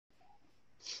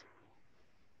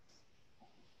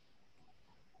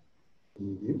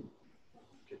Preview.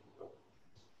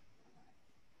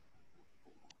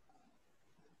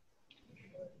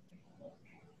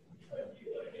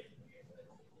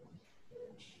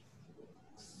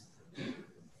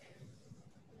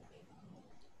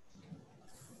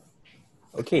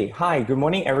 Okay, hi, good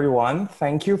morning everyone.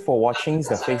 Thank you for watching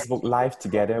the Facebook Live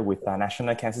together with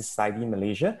National Cancer Society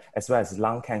Malaysia as well as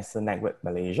Lung Cancer Network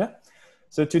Malaysia.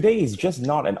 So today is just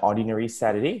not an ordinary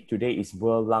Saturday. Today is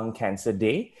World Lung Cancer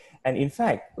Day. And in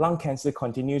fact, lung cancer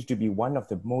continues to be one of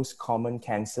the most common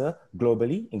cancer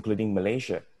globally, including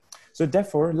Malaysia. So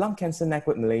therefore, Lung Cancer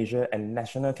Network Malaysia and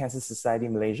National Cancer Society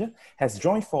Malaysia has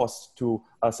joined force to,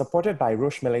 supported by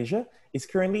Roche Malaysia, is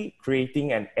currently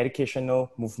creating an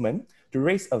educational movement to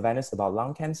raise awareness about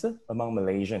lung cancer among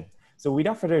Malaysians. So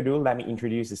without further ado, let me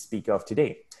introduce the speaker of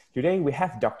today. Today, we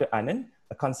have Dr. Anand,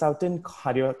 a consultant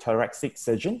cardiothoracic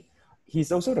surgeon.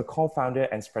 He's also the co-founder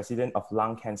and president of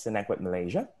Lung Cancer Network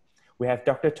Malaysia. We have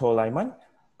Dr. Tolaiman,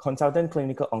 consultant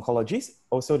clinical oncologist,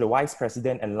 also the vice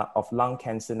president of Lung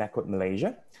Cancer Network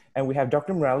Malaysia. And we have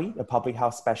Dr. Murali, a public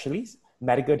health specialist,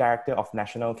 medical director of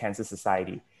National Cancer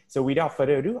Society. So without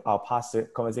further ado, I'll pass the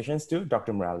conversations to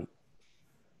Dr. Murali.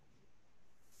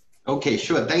 Okay,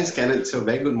 sure. Thanks, Kenneth. So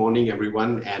very good morning,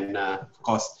 everyone. And of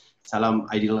course, Salam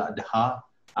Aidil Adha.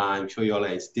 I'm sure you all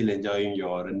are still enjoying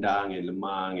your rendang and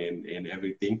lemang and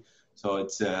everything. So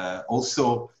it's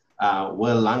also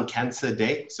World Lung Cancer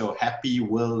Day. So happy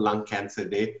World Lung Cancer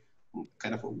Day.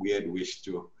 Kind of a weird wish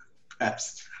to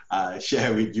perhaps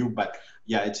share with you, but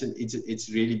yeah, it's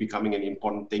really becoming an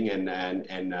important thing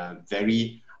and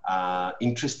very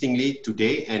interestingly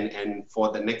today and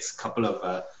for the next couple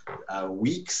of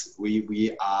weeks,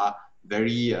 we are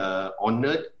very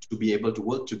honored to be able to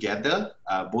work together,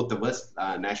 both of us,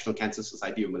 National Cancer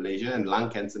Society of Malaysia and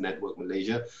Lung Cancer Network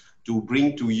Malaysia, to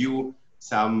bring to you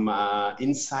some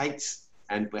insights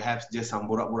and perhaps just some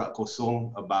borak-borak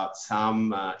kosong about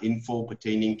some info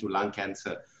pertaining to lung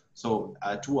cancer. So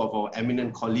two of our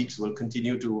eminent colleagues will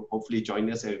continue to hopefully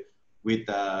join us with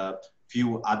a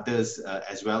few others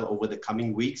as well over the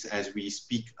coming weeks as we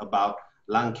speak about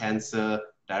lung cancer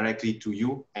directly to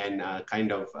you and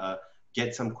kind of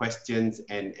get some questions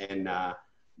and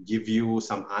give you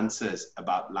some answers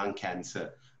about lung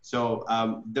cancer. So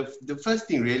the first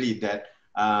thing really that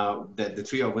the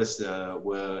three of us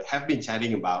have been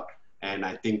chatting about, and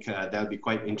I think that'll be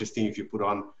quite interesting if you put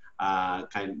on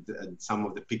some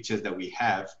of the pictures that we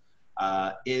have,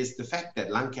 is the fact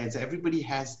that lung cancer, everybody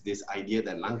has this idea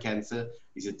that lung cancer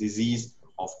is a disease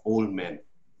of old men,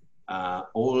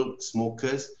 old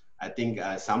smokers. I think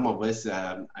some of us,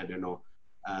 I don't know,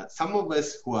 some of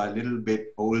us who are a little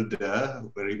bit older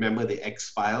remember the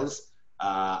X-Files.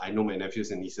 I know my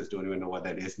nephews and nieces don't even know what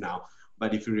that is now.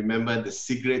 But if you remember the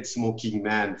cigarette smoking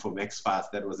man from X-Files,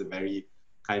 that was a very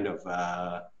kind of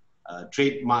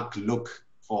trademark look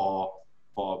for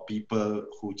people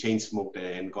who chain smoked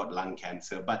and got lung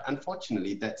cancer. But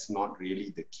unfortunately, that's not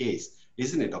really the case,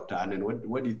 isn't it, Dr. Anand?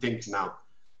 What do you think now?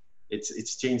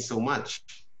 It's changed so much.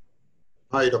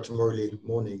 Hi, Dr. Morley.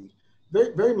 Morning.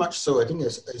 Very, very much so. I think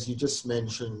as you just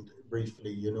mentioned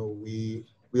briefly, you know, we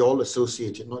all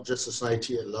associate it, not just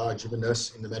society at large, even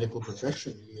us in the medical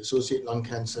profession. We associate lung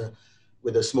cancer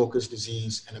with a smoker's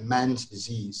disease and a man's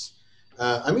disease.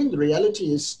 I mean, the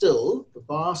reality is still the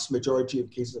vast majority of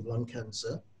cases of lung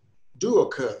cancer do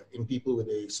occur in people with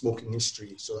a smoking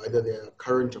history. So either they're a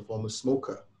current or former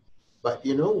smoker. But,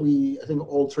 you know, I think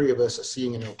all three of us are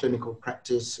seeing in our clinical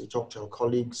practice, we talk to our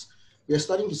colleagues, we are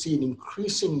starting to see an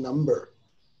increasing number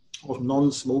of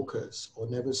non-smokers or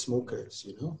never smokers,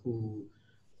 you know,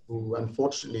 who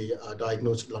unfortunately are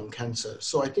diagnosed with lung cancer.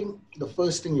 So I think the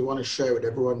first thing we want to share with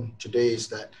everyone today is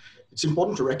that it's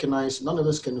important to recognize none of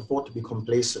us can afford to be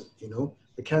complacent, you know.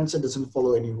 The cancer doesn't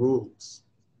follow any rules.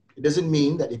 It doesn't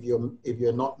mean that if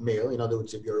you're not male, in other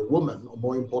words, if you're a woman, or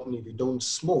more importantly, if you don't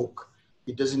smoke,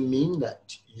 it doesn't mean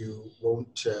that you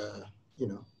won't, you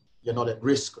know, you're not at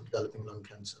risk of developing lung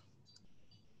cancer.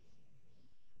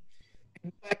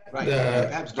 In fact, Right.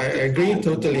 I agree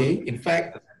totally. In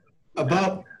fact,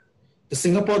 about the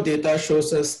Singapore data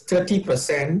shows us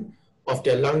 30% of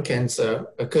their lung cancer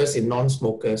occurs in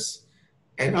non-smokers.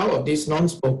 And out of these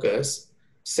non-smokers,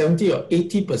 70 or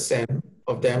 80%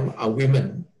 of them are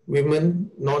women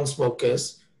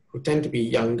non-smokers who tend to be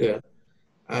younger.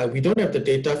 We don't have the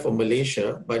data for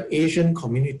Malaysia, but Asian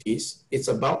communities, it's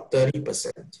about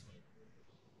 30%.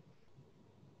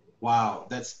 Wow,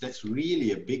 that's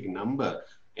really a big number.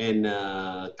 And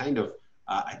kind of,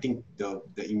 I think the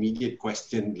immediate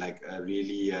question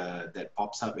that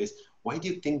pops up is, why do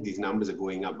you think these numbers are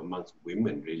going up amongst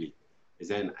women, really? Is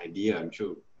there an idea? I'm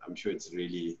sure I'm sure it's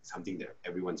really something that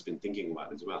everyone's been thinking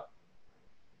about as well.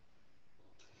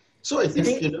 So I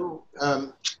think,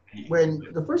 when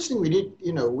the first thing we did,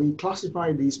 we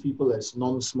classify these people as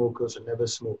non-smokers or never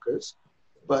smokers,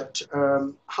 but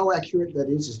how accurate that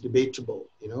is debatable.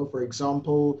 For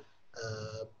example,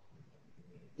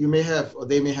 you may have, or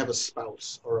they may have a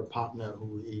spouse or a partner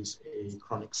who is a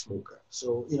chronic smoker.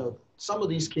 So, some of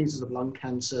these cases of lung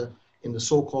cancer in the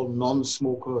so-called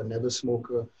non-smoker or never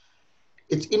smoker,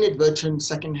 it's inadvertent,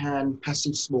 secondhand,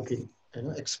 passive smoking,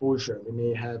 exposure. They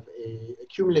may have a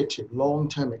accumulative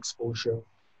long-term exposure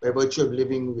by virtue of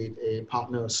living with a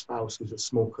partner or spouse who's a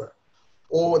smoker.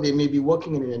 Or they may be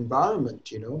working in an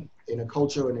environment, in a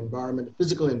culture, an environment, a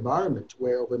physical environment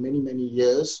where over many, many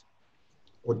years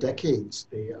or decades,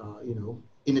 they are,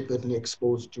 inadvertently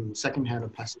exposed to secondhand or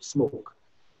passive smoke.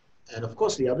 And of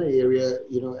course, the other area,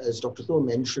 as Dr. Tho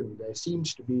mentioned, there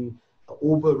seems to be an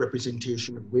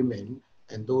over-representation of women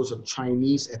and those of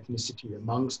Chinese ethnicity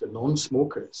amongst the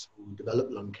non-smokers who develop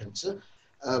lung cancer.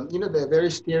 There are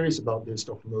various theories about this,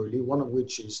 Dr. Murali, one of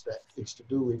which is that it's to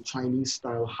do with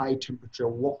Chinese-style high-temperature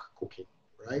wok cooking,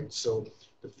 right? So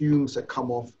the fumes that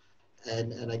come off,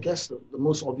 and I guess the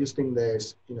most obvious thing there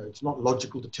is, it's not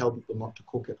logical to tell people not to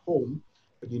cook at home,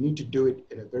 but you need to do it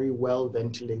in a very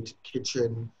well-ventilated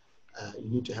kitchen. You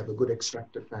need to have a good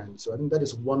extractor fan. So I think that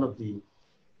is one of the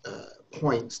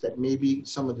points that maybe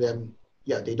some of them,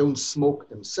 they don't smoke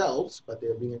themselves, but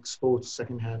they're being exposed to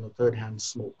secondhand or third-hand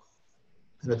smoke.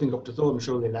 And I think Dr. Tho, I'm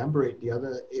sure, will elaborate. The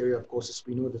other area, of course, is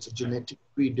we know there's a genetic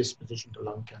predisposition to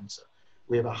lung cancer.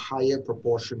 We have a higher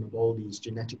proportion of all these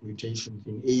genetic mutations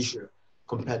in Asia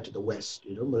compared to the West,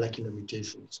 molecular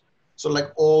mutations. So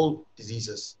like all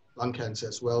diseases, lung cancer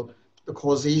as well, the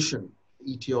causation,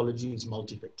 etiology is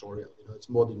multifactorial. It's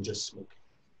more than just smoking.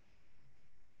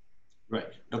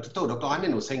 Right. Dr. Tho, Dr.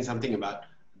 Anand was saying something about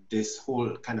this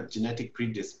whole kind of genetic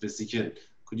predisposition.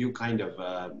 Could you kind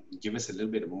of give us a little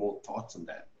bit more thoughts on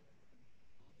that?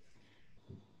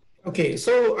 Okay,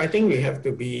 so I think we have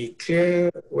to be clear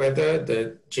whether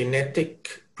the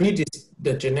genetic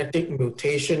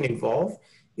mutation involved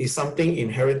is something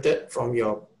inherited from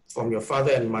your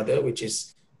father and mother, which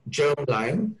is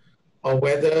germline, or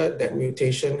whether that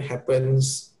mutation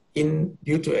happens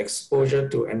due to exposure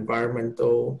to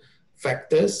environmental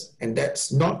factors, and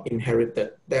that's not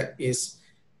inherited. That is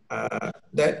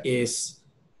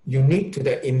unique to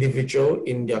the individual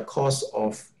in their course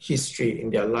of history in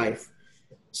their life.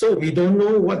 So we don't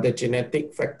know what the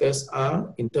genetic factors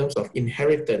are in terms of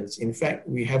inheritance. In fact,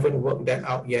 we haven't worked that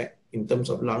out yet in terms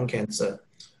of lung cancer.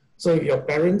 So if your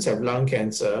parents have lung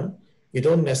cancer, you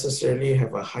don't necessarily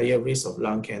have a higher risk of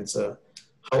lung cancer.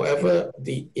 However,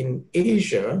 in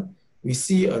Asia, we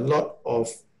see a lot of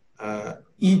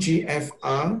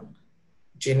EGFR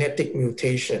genetic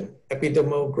mutation,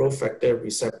 epidermal growth factor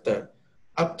receptor.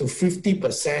 Up to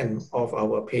 50% of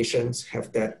our patients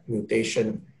have that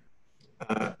mutation,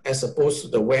 as opposed to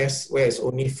the West, where it's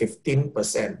only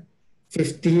 15%,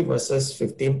 50 versus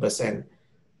 15%.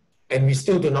 And we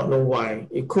still do not know why.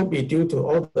 It could be due to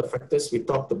all the factors we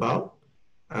talked about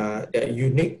that are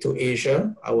unique to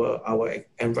Asia, our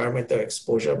environmental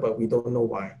exposure, but we don't know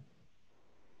why.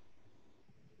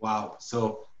 Wow.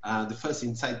 So the first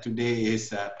insight today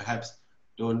is perhaps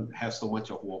don't have so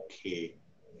much of wok hei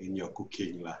in your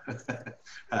cooking.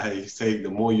 You're saying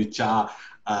the more you char,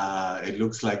 it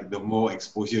looks like the more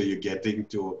exposure you're getting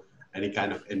to any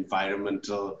kind of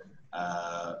environmental,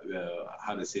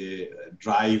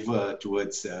 driver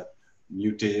towards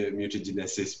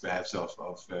mutagenesis, perhaps,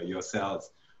 of your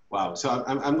cells. Wow. So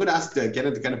I'm going to ask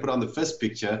Kenneth to kind of put on the first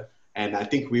picture. And I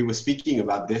think we were speaking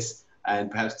about this,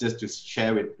 and perhaps just to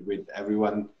share with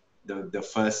everyone the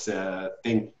first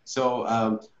thing.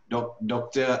 So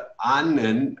Dr.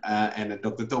 Anand and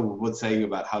Dr. Tho were both saying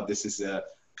about how this is a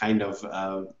kind of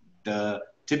the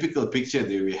typical picture that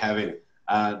we're having.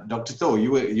 Dr. Tho,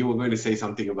 you were going to say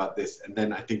something about this, and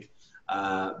then I think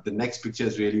the next picture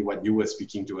is really what you were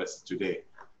speaking to us today.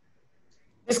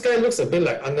 This guy looks a bit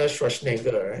like Arnold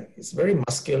Schwarzenegger, right? He's very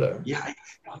muscular. Yeah.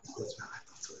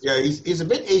 Yeah, he's a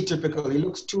bit atypical. He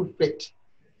looks too fit.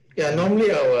 Yeah,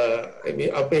 normally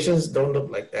our patients don't look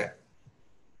like that.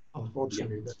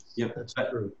 Unfortunately, that's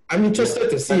true. I'm interested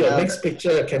to see your next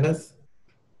picture, Kenneth.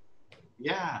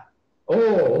 Yeah.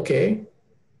 Oh, okay.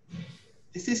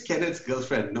 This is Kenneth's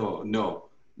girlfriend. No,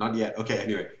 not yet. Okay,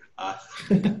 anyway.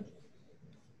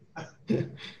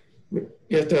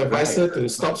 You have to advise her to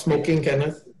stop smoking,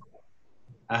 Kenneth.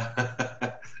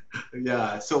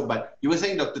 Yeah, so, but you were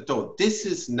saying, Dr. Tho, this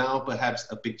is now perhaps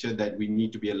a picture that we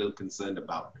need to be a little concerned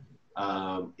about,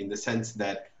 in the sense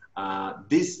that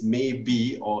this may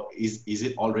be, or is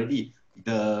it already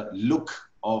the look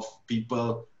of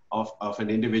people, of an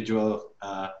individual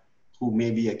who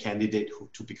may be a candidate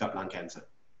to pick up lung cancer?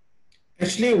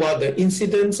 Actually, while the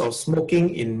incidence of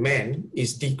smoking in men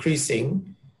is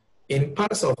decreasing, in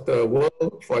parts of the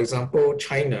world, for example,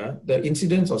 China, the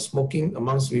incidence of smoking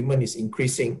amongst women is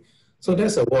increasing. So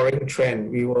that's a worrying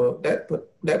trend.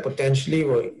 That potentially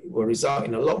will result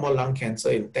in a lot more lung cancer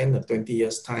in 10 or 20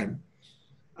 years' time.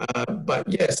 But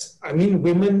yes, I mean,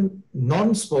 women,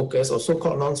 non-smokers or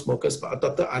so-called non-smokers, but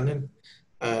Dr. Anand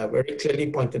very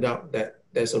clearly pointed out that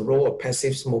there's a role of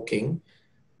passive smoking,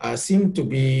 seem to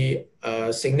be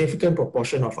a significant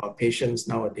proportion of our patients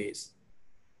nowadays.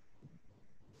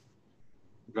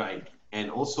 Right.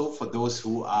 And also for those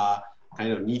who are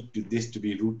kind of need this to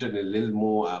be rooted in a little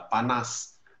more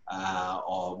panas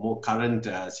or more current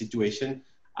situation,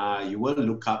 you will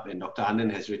look up, and Dr.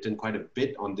 Anand has written quite a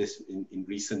bit on this in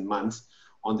recent months,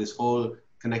 on this whole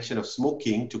connection of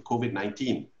smoking to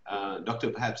COVID-19. Doctor,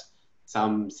 perhaps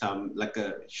some like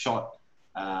a short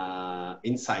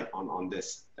insight on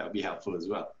this, that would be helpful as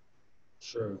well.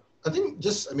 Sure. I think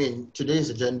today's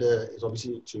agenda is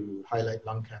obviously to highlight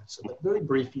lung cancer, but very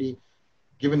briefly,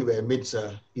 given we're amidst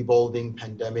an evolving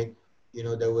pandemic,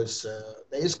 there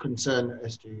is concern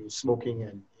as to smoking,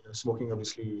 and smoking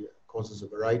obviously causes a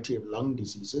variety of lung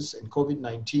diseases. And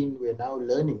COVID-19, we're now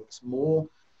learning it's more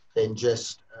than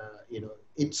just,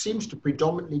 it seems to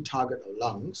predominantly target our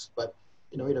lungs, but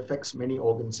it affects many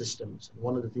organ systems. And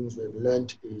one of the things we've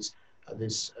learned is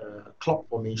this clot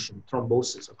formation,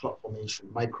 thrombosis or clot formation,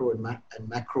 micro and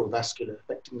macrovascular,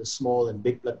 affecting the small and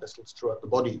big blood vessels throughout the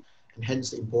body, and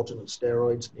hence the importance of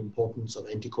steroids, the importance of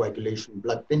anticoagulation,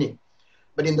 blood thinning.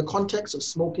 But in the context of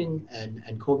smoking and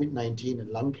COVID-19 and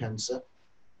lung cancer,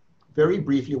 very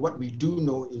briefly, what we do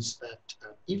know is that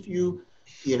if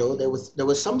there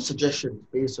was some suggestion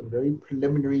based on very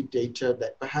preliminary data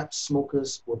that perhaps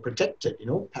smokers were protected,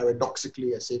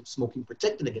 paradoxically, as if smoking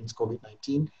protected against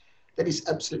COVID-19. That is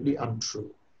absolutely untrue,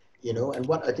 and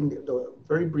what I think,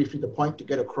 very briefly, the point to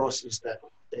get across is that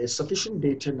there is sufficient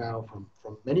data now from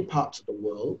many parts of the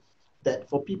world that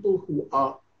for people who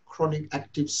are chronic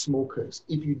active smokers,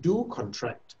 if you do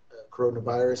contract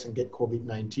coronavirus and get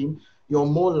COVID-19, you're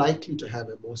more likely to have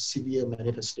a more severe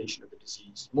manifestation of the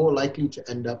disease, more likely to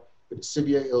end up with a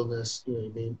severe illness.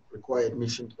 You may require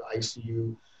admission to the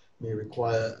ICU, may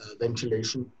require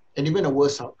ventilation, and even a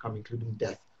worse outcome, including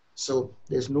death. So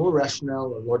there's no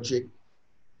rationale or logic.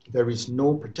 There is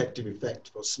no protective effect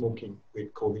for smoking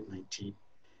with COVID-19.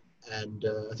 And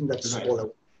I think that's all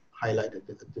I highlighted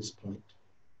at this point.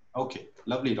 Okay,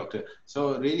 lovely, doctor.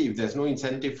 So really, if there's no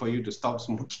incentive for you to stop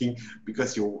smoking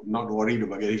because you're not worried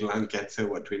about getting lung cancer,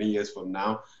 20 years from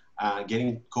now,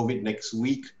 getting COVID next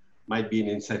week might be an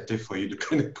incentive for you to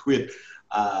kind of quit,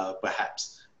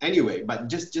 perhaps. Anyway, but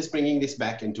just bringing this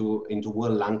back into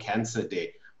World Lung Cancer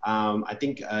Day. I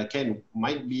think Ken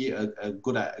might be a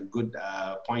good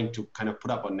point to kind of put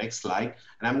up on next slide.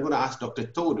 And I'm going to ask Dr.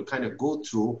 To to kind of go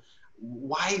through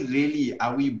why really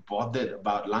are we bothered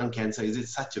about lung cancer? Is it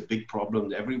such a big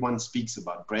problem? Everyone speaks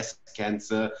about breast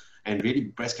cancer, and really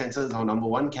breast cancer is our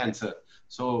 #1 cancer.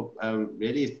 So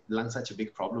really, is lung such a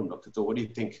big problem, Dr. To? What do you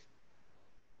think?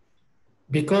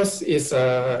 Because it's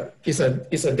a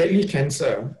deadly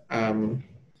cancer.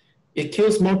 It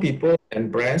kills more people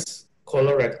than breast,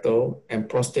 colorectal, and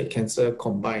prostate cancer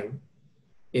combined.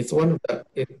 It's one of the,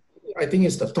 I think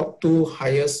it's the top 2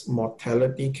 highest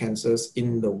mortality cancers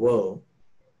in the world.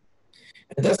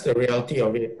 And that's the reality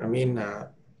of it. I mean,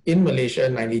 in Malaysia,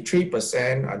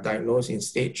 93% are diagnosed in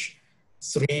stage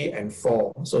 3 and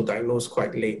 4, so diagnosed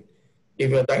quite late.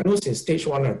 If you're diagnosed in stage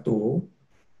 1 or 2,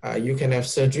 you can have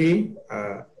surgery,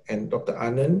 and Dr.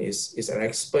 Anand is an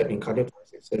expert in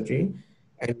cardiothoracic surgery,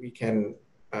 and we can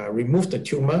remove the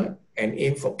tumor and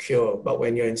aim for cure. But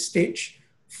when you're in stage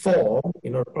 4,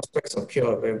 the prospects of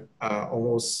cure are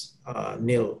almost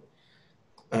nil.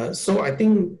 So I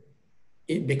think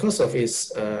because of its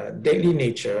deadly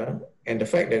nature and the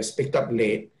fact that it's picked up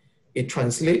late, it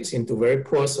translates into very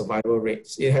poor survival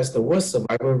rates. It has the worst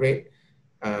survival rate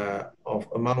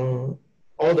among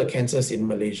all the cancers in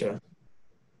Malaysia.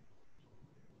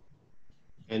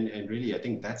 And really, I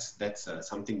think that's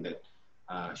something that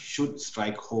should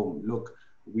strike home. Look,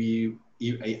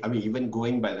 I mean, even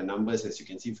going by the numbers, as you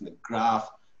can see from the graph,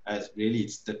 as really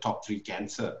it's the top 3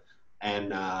 cancer.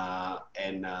 And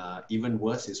even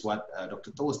worse is what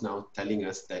Dr. To is now telling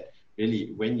us, that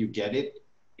really when you get it,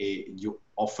 you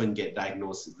often get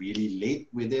diagnosed really late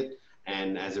with it.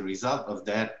 And as a result of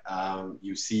that,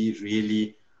 you see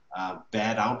really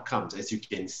bad outcomes. As you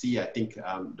can see, I think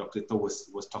Dr. To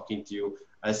was talking to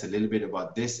us a little bit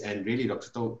about this, and really,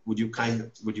 Dr. To, would you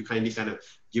kindly kind of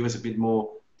give us a bit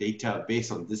more data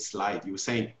based on this slide? You were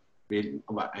saying,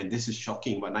 and this is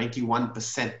shocking, but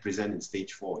 91% present in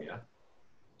stage 4, yeah?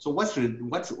 So what's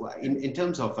in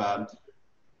terms of,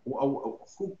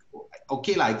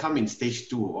 okay, like I come in stage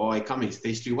 2 or I come in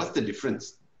stage 3, what's the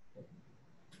difference?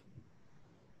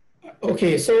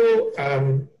 Okay, so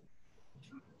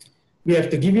we have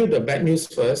to give you the bad news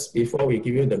first before we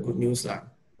give you the good news now.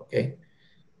 Okay,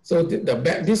 so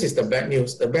this is the bad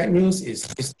news. The bad news is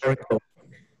historical.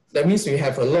 That means we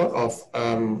have a lot of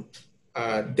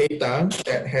data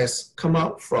that has come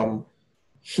out from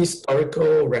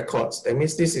historical records. That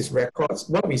means this is records.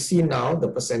 What we see now, the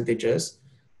percentages,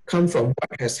 come from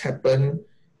what has happened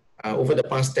over the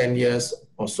past 10 years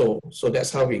or so. So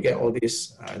that's how we get all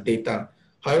this data.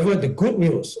 However, the good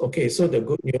news, okay, so the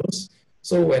good news,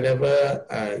 so whenever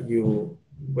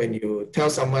when you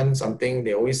tell someone something,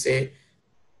 they always say,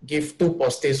 give 2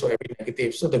 positives for every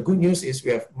negative. So the good news is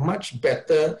we have much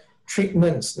better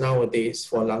treatments nowadays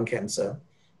for lung cancer.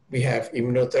 We have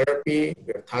immunotherapy,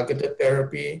 we have targeted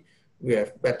therapy, we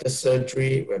have better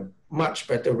surgery, we have much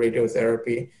better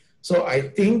radiotherapy. So I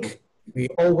think we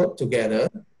all work together,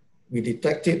 we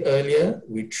detect it earlier,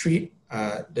 we treat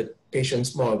the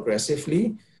patients more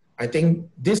aggressively. I think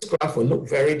this graph will look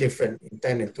very different in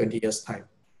 10 and 20 years' time.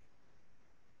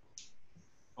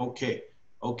 Okay,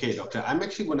 okay, Doctor. I'm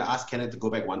actually going to ask Kenneth to go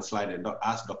back one slide and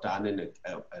ask Dr. Anand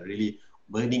a really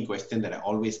burning question that I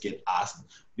always get asked,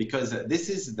 because this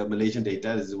is the Malaysian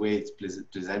data, this is the way it's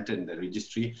presented in the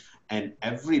registry, and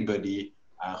everybody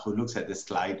who looks at this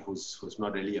slide who's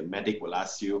not really a medic will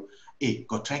ask you, hey,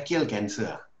 got tracheal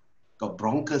cancer, got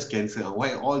bronchus cancer,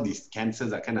 why all these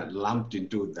cancers are kind of lumped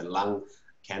into the lung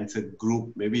cancer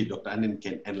group? Maybe Dr. Anand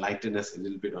can enlighten us a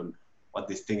little bit on what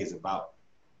this thing is about.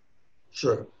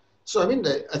 Sure. So I mean,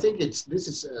 I think this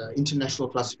is international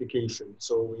classification.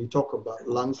 So when you talk about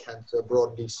lung cancer,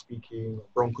 broadly speaking,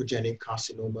 bronchogenic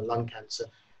carcinoma, lung cancer,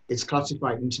 it's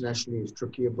classified internationally as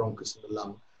trachea bronchus in the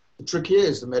lung. The trachea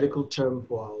is the medical term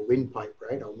for our windpipe,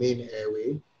 right? Our main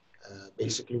airway,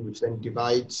 basically, which then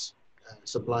divides,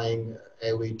 supplying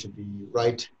airway to the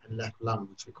right and left lung,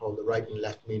 which we call the right and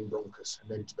left main bronchus, and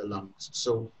then to the lungs.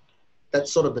 So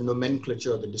that's sort of the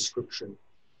nomenclature, the description.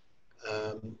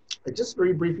 I just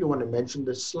very briefly want to mention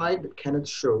the slide that Kenneth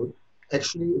showed.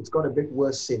 Actually, it's got a bit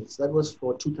worse since. That was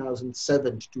for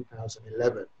 2007 to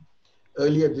 2011.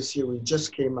 Earlier this year, we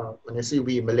just came out, when I say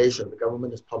we, Malaysia, the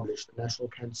government has published, the National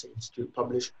Cancer Institute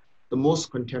published the most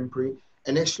contemporary,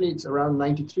 and actually it's around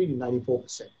 93 to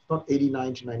 94%, not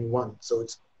 89 to 91. So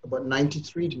it's about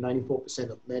 93 to 94%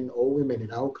 of men or women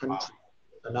in our country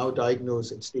are now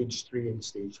diagnosed in stage 3 and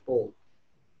stage 4.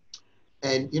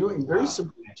 And, you know, in very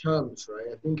simple terms, right,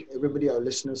 I think everybody, our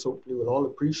listeners, hopefully will all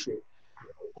appreciate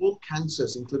all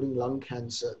cancers, including lung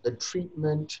cancer, the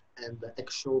treatment and the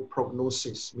actual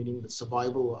prognosis, meaning the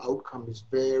survival or outcome, is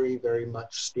very, very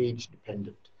much stage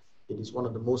dependent. It is one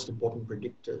of the most important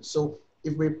predictors. So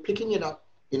if we're picking it up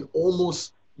in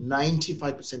almost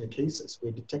 95% of cases,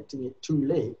 we're detecting it too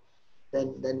late,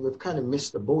 then we've kind of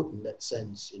missed the boat in that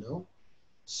sense, you know.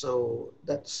 So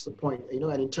that's the point, you know.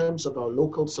 And in terms of our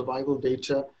local survival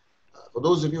data, for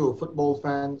those of you who are football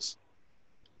fans,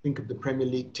 think of the Premier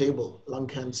League table. Lung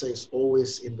cancer is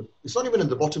always it's not even in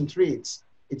the bottom 3.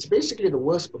 It's basically the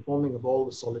worst performing of all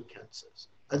the solid cancers.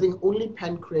 I think only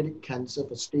pancreatic cancer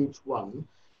for stage 1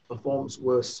 performs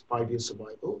worse 5-year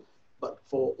survival. But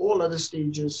for all other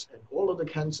stages and all other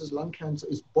cancers, lung cancer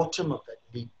is bottom of that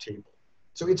league table.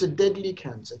 So it's a deadly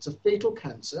cancer. It's a fatal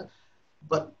cancer,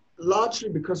 but largely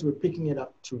because we're picking it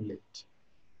up too late.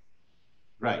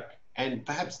 Right. And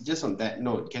perhaps just on that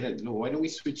note, Kenneth, why don't we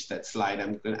switch that slide?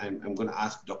 I'm going to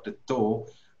ask Dr. To,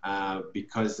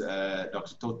 because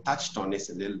Dr. To touched on this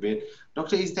a little bit.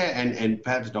 Doctor, is there, and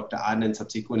perhaps Dr. Anand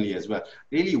subsequently as well,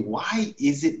 really, why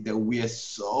is it that we are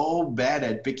so bad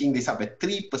at picking this up? At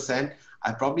 3%,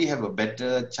 I probably have a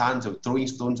better chance of throwing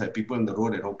stones at people in the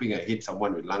road and hoping I hit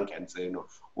someone with lung cancer, you know.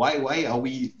 Why are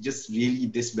we just really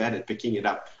this bad at picking it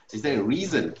up? Is there a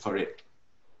reason for it?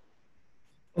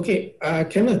 Okay,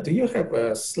 Kenneth, do you have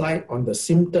a slide on the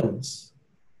symptoms?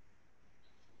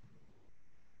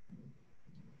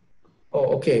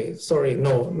 Oh, okay, sorry,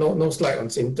 no slide on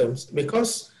symptoms,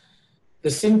 because the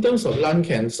symptoms of lung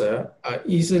cancer are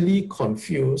easily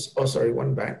confused,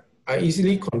 are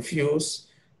easily confused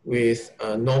with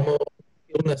normal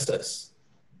illnesses.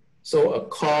 So a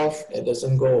cough that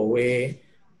doesn't go away,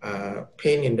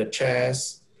 pain in the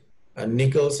chest,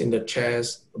 niggles in the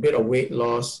chest, a bit of weight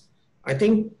loss. I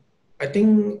think I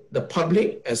think the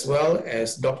public as well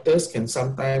as doctors can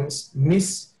sometimes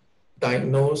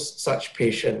misdiagnose such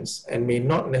patients and may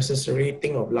not necessarily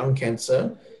think of lung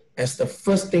cancer as the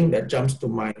first thing that jumps to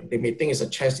mind. They may think it's a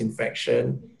chest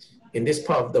infection. In this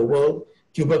part of the world,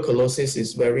 tuberculosis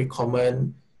is very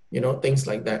common, things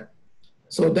like that.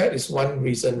 So that is one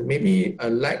reason, maybe a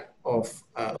lack of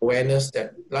awareness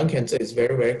that lung cancer is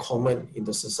very, very common in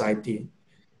the society.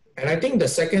 And I think the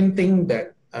second thing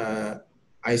that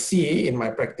I see in my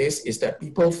practice is that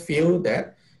people feel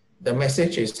that the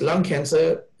message is lung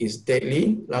cancer is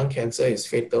deadly, lung cancer is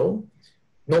fatal,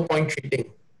 no point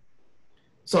treating.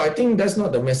 So I think that's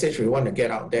not the message we want to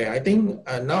get out there. I think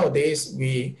nowadays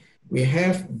we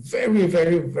have very,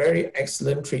 very, very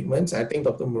excellent treatments. I think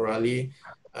Dr. Murali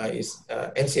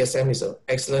NCSM is an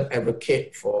excellent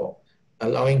advocate for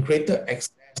allowing greater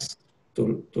access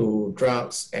to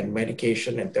drugs and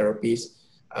medication and therapies.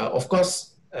 Of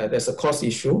course, there's a cost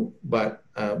issue, but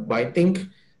I think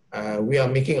we are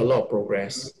making a lot of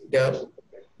progress.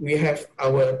 We have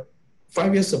our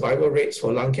 5-year survival rates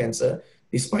for lung cancer,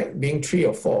 despite being 3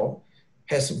 or 4,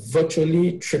 has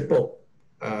virtually tripled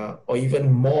or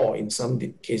even more in some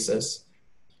cases.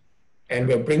 And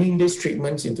we're bringing these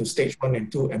treatments into stage 1 and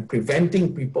 2 and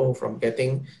preventing people from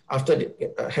getting, after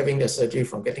having their surgery,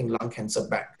 from getting lung cancer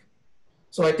back.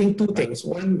 So I think 2 things.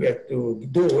 1, we have to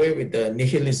do away with the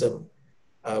nihilism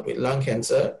with lung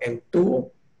cancer. And 2,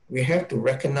 we have to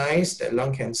recognize that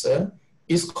lung cancer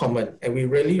is common. And we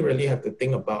really, really have to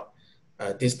think about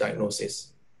this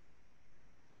diagnosis.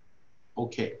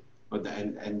 Okay, but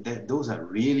those are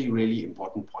really, really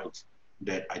important points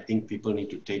that I think people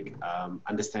need to take,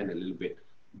 understand a little bit.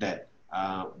 That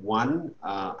one,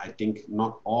 I think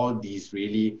not all these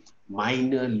really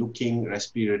minor looking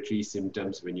respiratory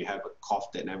symptoms, when you have a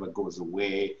cough that never goes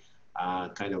away,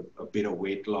 kind of a bit of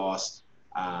weight loss,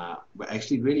 but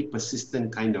actually really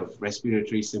persistent kind of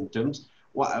respiratory symptoms.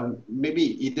 Well, maybe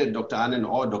either Dr. Anand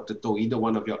or Dr. To, either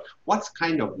one of you, what's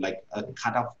kind of like a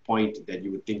cutoff point that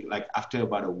you would think, like after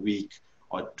about a week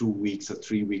or 2 weeks or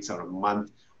 3 weeks or a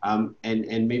month,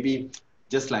 and maybe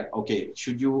just like, okay,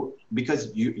 should you,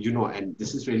 because you know, and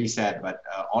this is really sad, but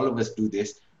all of us do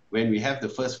this. When we have the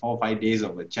first 4 or 5 days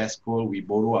of a chest cold, we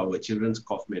borrow our children's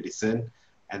cough medicine.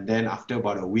 And then after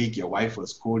about a week, your wife will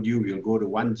scold you. We'll go to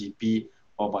one GP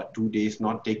for about 2 days,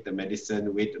 not take the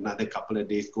medicine, wait another couple of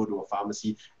days, go to a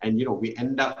pharmacy. And, you know, we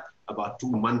end up about 2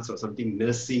 months or something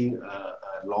nursing a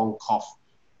long cough,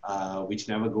 which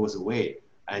never goes away.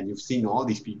 And you've seen all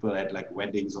these people at like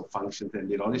weddings or functions, and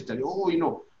they'll always tell you, oh, you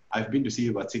know, I've been to see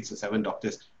about 6 or 7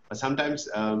 doctors. But sometimes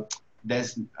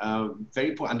there's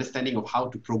very poor understanding of how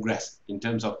to progress in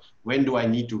terms of when do I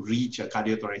need to reach a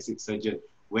cardiothoracic surgeon?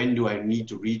 When do I need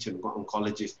to reach an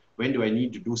oncologist? When do I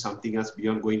need to do something else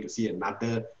beyond going to see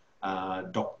another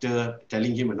doctor,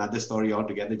 telling him another story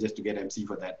altogether just to get MC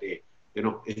for that day? You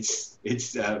know, it's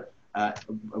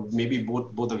maybe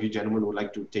both of you gentlemen would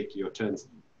like to take your turns,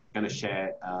 kind of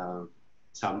share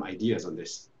some ideas on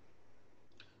this.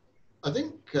 I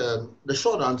think the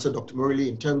short answer, Dr. Murali,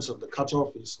 in terms of the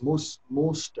cutoff is most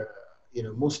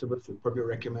of us would probably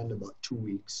recommend about 2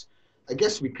 weeks. I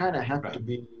guess we kind of have to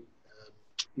be,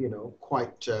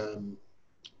 quite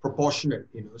proportionate,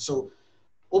 So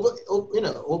over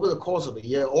the course of a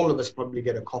year, all of us probably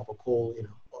get a cough or cold,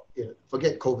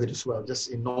 forget COVID as well,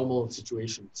 just in normal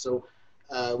situations. So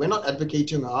we're not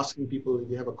advocating or asking people, if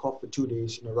you have a cough for 2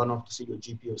 days, run off to see your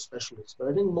GP or specialist. But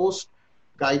I think most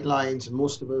guidelines and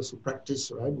most of us who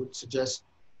practice, right, would suggest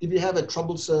if you have a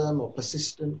troublesome or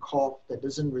persistent cough that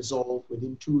doesn't resolve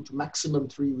within 2 to maximum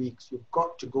 3 weeks, you've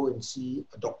got to go and see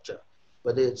a doctor,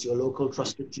 whether it's your local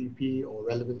trusted GP or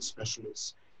relevant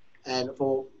specialist. And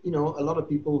for, a lot of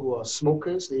people who are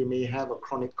smokers, they may have a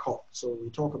chronic cough. So we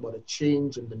talk about a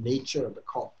change in the nature of the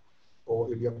cough.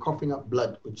 Or if you're coughing up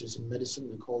blood, which is in medicine,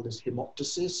 we call this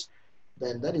hemoptysis,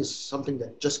 then that is something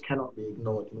that just cannot be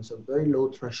ignored. It's a very low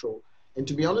threshold. And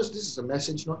to be honest, this is a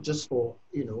message not just for,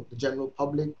 the general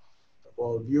public,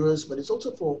 for our viewers, but it's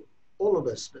also for all of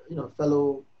us,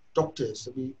 fellow doctors.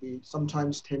 We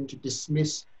sometimes tend to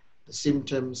dismiss the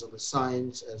symptoms or the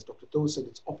signs. As Dr. To said,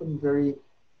 it's often very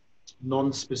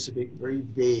non-specific, very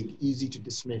vague, easy to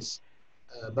dismiss.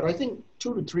 But I think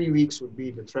 2 to 3 weeks would be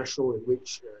the threshold at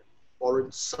which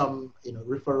warrants some,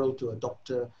 referral to a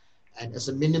doctor, and as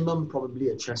a minimum, probably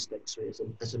a chest X-ray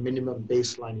as a minimum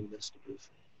baseline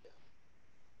investigation.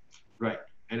 Right,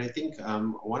 and I think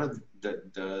one of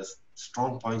the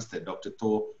strong points that Dr.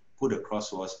 To put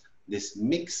across was this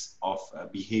mix of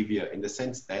behavior, in the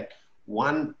sense that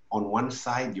on one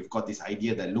side, you've got this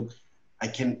idea that, look,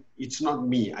 it's not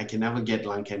me, I can never get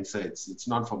lung cancer, it's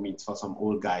not for me, it's for some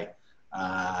old guy.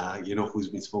 who's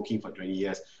been smoking for 20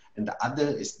 years. And the other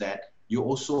is that you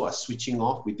also are switching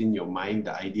off within your mind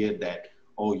the idea that,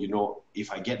 oh,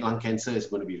 if I get lung cancer, it's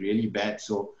going to be really bad,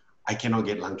 so I cannot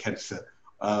get lung cancer.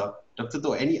 Dr.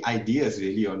 To, any ideas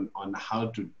really on how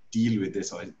to deal with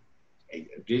this, or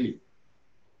really?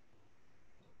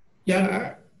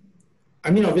 Yeah,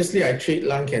 I mean, obviously I treat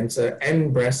lung cancer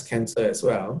and breast cancer as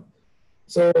well.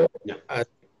 So yeah.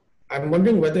 I'm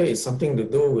wondering whether it's something to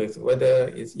do with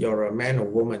whether you're a man or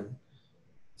woman.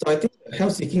 So I think the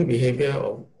health-seeking behavior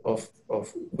of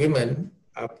women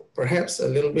are perhaps a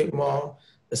little bit more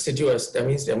assiduous. That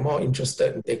means they're more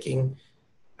interested in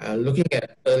looking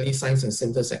at early signs and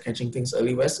symptoms and catching things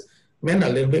early. Whereas men are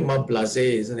a little bit more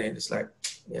blasé, isn't it? It's like,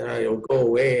 it'll go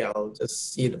away. I'll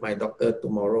just see my doctor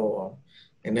tomorrow,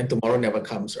 and then tomorrow never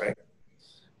comes, right?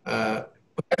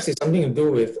 Perhaps it's something to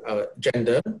do with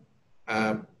gender.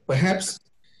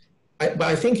 But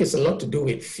I think it's a lot to do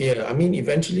with fear. I mean,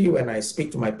 eventually when I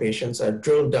speak to my patients, I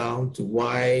drill down to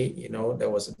why, there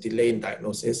was a delay in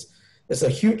diagnosis. There's a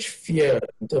huge fear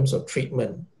in terms of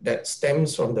treatment that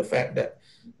stems from the fact that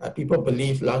people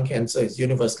believe lung cancer is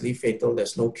universally fatal.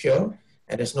 There's no cure,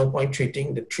 and there's no point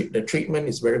treating. The treatment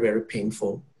is very, very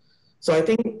painful. So I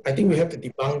think we have to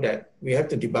debunk that. We have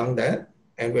to debunk that,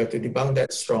 and we have to debunk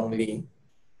that strongly.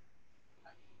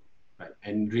 Right.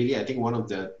 And really, I think one of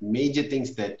the major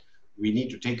things that we need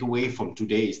to take away from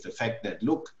today is the fact that,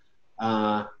 look,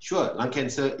 sure, lung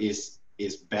cancer is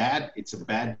bad. It's a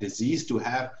bad disease to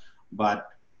have, but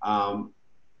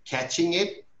catching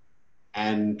it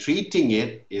and treating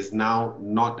it is now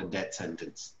not a death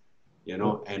sentence,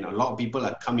 and a lot of people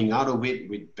are coming out of it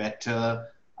with better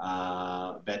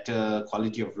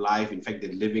quality of life. In fact,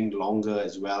 they're living longer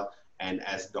as well. And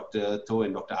as Dr. To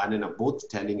and Dr. Anand are both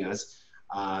telling us,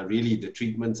 really the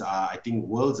treatments are, I think,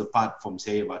 worlds apart from,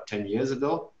 say, about 10 years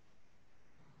ago.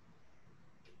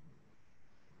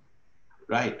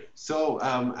 Right. So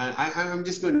I'm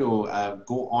just going to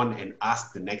go on and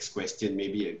ask the next question,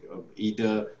 maybe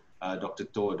either Dr.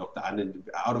 To or Dr. Anand,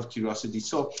 out of curiosity.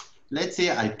 So let's say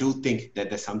I do think that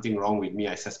there's something wrong with me.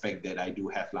 I suspect that I do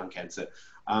have lung cancer.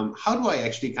 How do I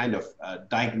actually kind of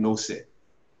diagnose it?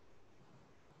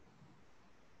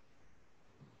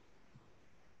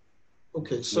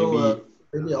 Okay, so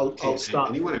maybe I'll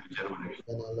start, and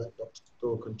I'll let Dr.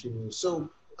 To continue. So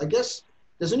I guess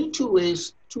there's only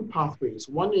two pathways.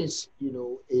 One is,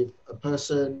 if a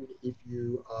person, if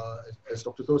you are, as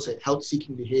Dr. To said,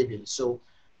 health-seeking behavior. So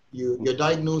you're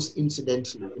diagnosed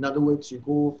incidentally. In other words, you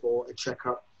go for a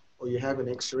checkup, or you have an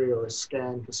X-ray or a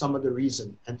scan for some other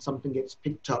reason, and something gets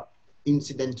picked up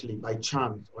incidentally by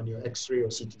chance on your X-ray or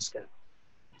CT scan,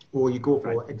 or you go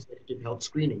for executive health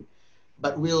screening.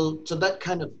 But so that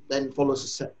kind of then follows a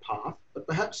set path. But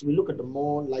perhaps we look at the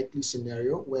more likely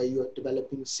scenario where you are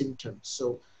developing symptoms.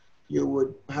 So you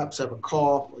would perhaps have a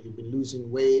cough, or you've been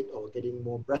losing weight, or getting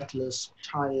more breathless,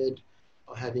 tired,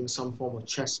 or having some form of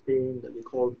chest pain that we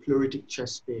call pleuritic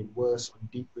chest pain, worse on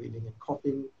deep breathing and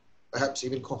coughing, perhaps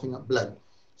even coughing up blood.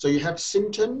 So you have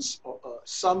symptoms, or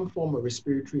some form of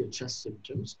respiratory or chest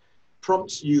symptoms,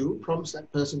 prompts that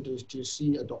person to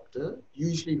see a doctor.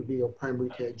 Usually it will be your primary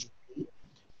care GP.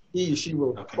 He or she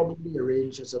will probably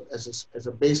arrange as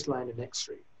a baseline an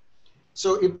X-ray.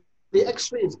 So if the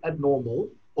X-ray is abnormal,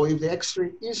 or if the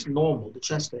X-ray is normal, the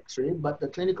chest X-ray, but the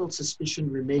clinical suspicion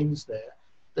remains there,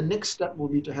 the next step will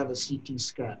be to have a CT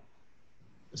scan.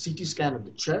 A CT scan of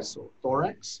the chest or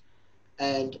thorax.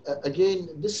 And again,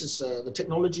 this is the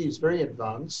technology is very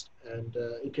advanced, and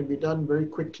it can be done very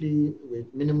quickly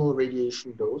with minimal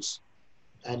radiation dose.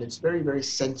 And it's very, very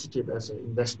sensitive as an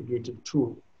investigative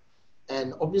tool.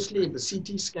 And obviously, if the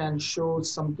CT scan shows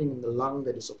something in the lung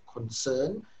that is of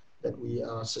concern, that we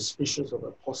are suspicious of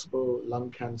a possible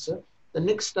lung cancer, the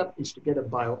next step is to get a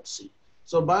biopsy.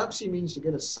 So a biopsy means to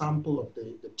get a sample of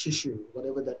the tissue,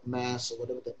 whatever that mass or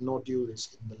whatever that nodule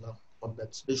is in the lung, or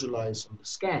that's visualized on the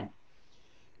scan.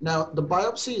 Now, the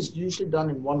biopsy is usually done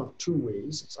in one of two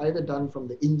ways. It's either done from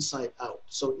the inside out.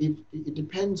 So it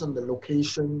depends on the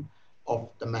location of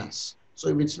the mass. So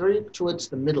if it's very towards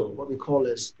the middle, what we call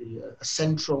as the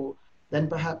central, then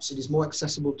perhaps it is more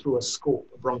accessible through a scope,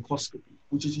 a bronchoscopy,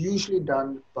 which is usually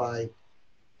done by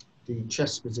the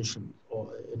chest physician,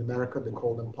 or in America, they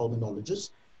call them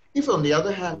pulmonologists. If on the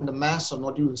other hand, the mass or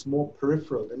nodule is more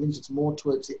peripheral, that means it's more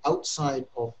towards the outside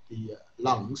of the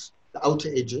lungs, the outer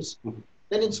edges,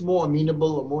 then it's more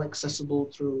amenable or more accessible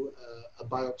through a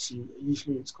biopsy.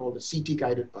 Usually it's called a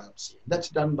CT-guided biopsy. That's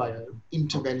done by an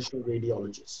interventional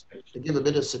radiologist. They give a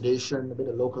bit of sedation, a bit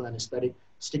of local anesthetic,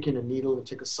 stick in a needle and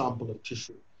take a sample of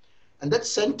tissue. And that's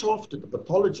sent off to the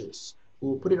pathologist, who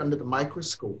will put it under the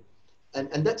microscope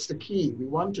And that's the key. We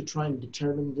want to try and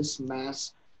determine this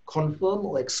mass, confirm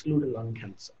or exclude a lung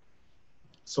cancer.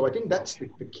 So I think that's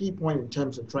the key point in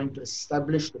terms of trying to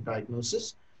establish the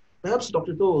diagnosis. Perhaps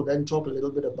Dr. Toh will then talk a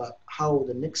little bit about how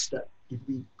the next step, if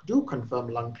we do confirm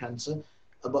lung cancer,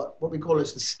 about what we call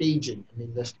as the staging and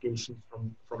investigations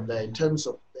from there in terms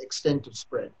of the extent of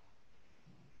spread.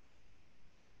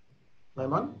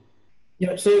 Laiman?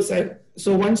 Yeah,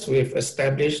 so once we've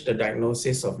established the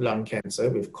diagnosis of lung cancer,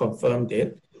 we've confirmed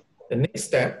it, the next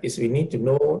step is we need to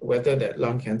know whether that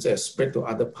lung cancer has spread to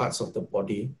other parts of the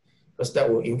body, because that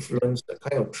will influence the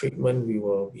kind of treatment we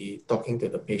will be talking to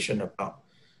the patient about.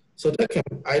 So that can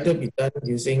either be done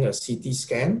using a CT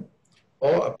scan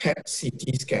or a PET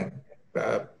CT scan,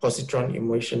 positron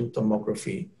emission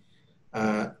tomography.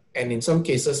 And in some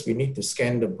cases, we need to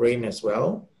scan the brain as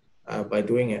well by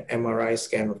doing an MRI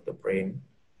scan of the brain.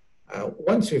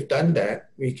 Once we've done that,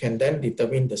 we can then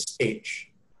determine the stage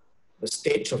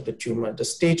of the tumor. The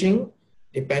staging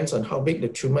depends on how big the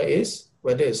tumor is,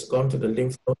 whether it's gone to the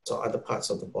lymph nodes or other parts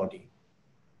of the body.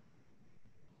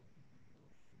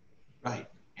 Right.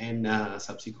 And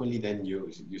subsequently, then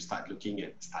you start looking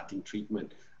at starting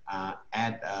treatment.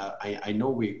 I know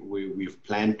we've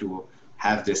planned to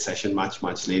have this session much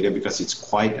later because it's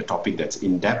quite a topic that's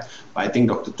in depth. But I think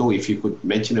Dr. Toh, if you could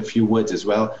mention a few words as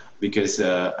well, because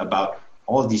about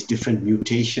all these different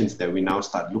mutations that we now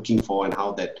start looking for and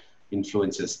how that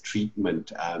influences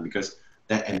treatment, because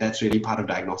that's really part of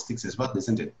diagnostics as well,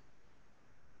 isn't it?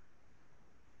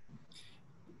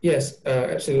 Yes,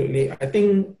 absolutely. I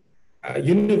think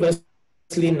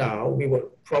universally now, we would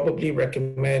probably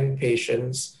recommend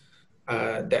patients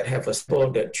that have a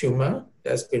that tumor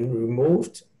that's been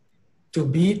removed to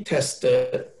be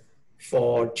tested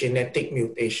for genetic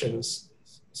mutations.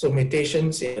 So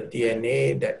mutations in the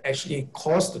DNA that actually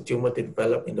cause the tumor to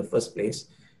develop in the first place,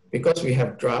 because we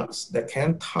have drugs that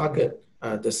can target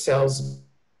the cells,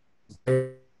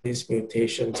 these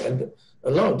mutations. And a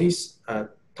lot of these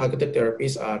targeted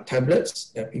therapies are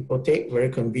tablets that people take very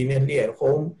conveniently at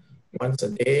home once a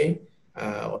day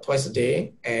or twice a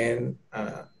day. And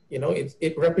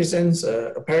it represents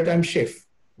a paradigm shift.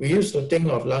 We used to think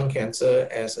of lung cancer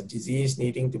as a disease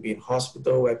needing to be in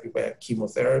hospital where people had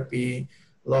chemotherapy,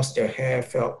 lost their hair,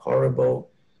 felt horrible.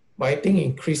 But I think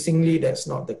increasingly that's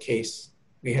not the case.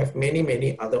 We have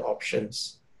many other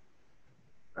options.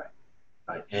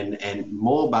 Right. And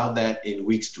more about that in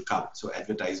weeks to come. So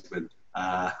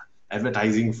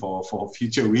advertising for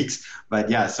future weeks. But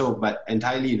yeah, but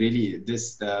entirely really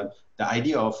the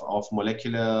idea of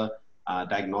molecular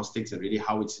diagnostics and really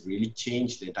how it's really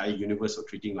changed the entire universe of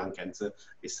treating lung cancer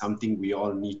is something we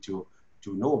all need to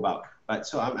know about. But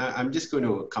so I'm just going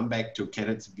to come back to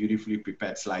Kenneth's beautifully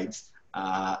prepared slides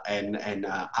and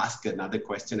ask another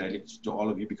question to all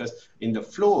of you, because in the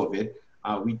flow of it,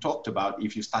 we talked about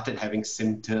if you started having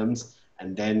symptoms,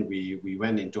 and then we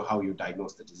went into how you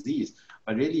diagnose the disease.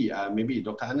 But really, maybe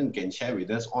Dr. Anand can share with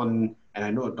us on, and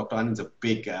I know Dr. Anand's a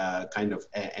big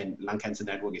and Lung Cancer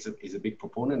Network is a big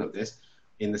proponent of this,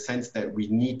 in the sense that we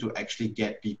need to actually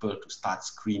get people to start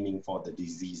screening for the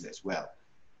disease as well.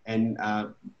 And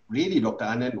really, Dr.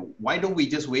 Anand, why don't we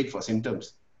just wait for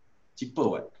symptoms? Cheaper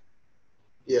what?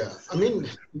 Yeah, I mean,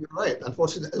 you're right.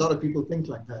 Unfortunately, a lot of people think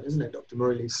like that, isn't it, Dr.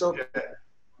 Murali? So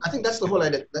I think that's the whole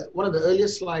idea. One of the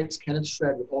earliest slides Kenneth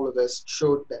shared with all of us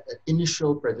showed that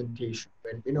initial presentation.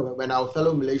 When our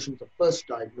fellow Malaysians are first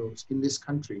diagnosed in this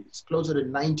country, it's closer to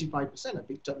 95% are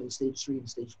picked up in stage 3 and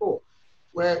stage 4,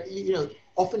 where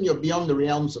often you're beyond the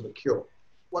realms of a cure.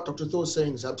 What Dr. Toh is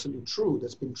saying is absolutely true.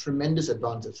 There's been tremendous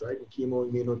advances, right, in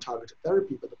chemo, immunotargeted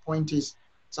therapy. But the point is,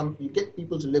 you get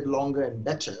people to live longer and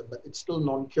better, but it's still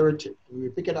non-curative. And we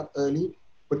pick it up early,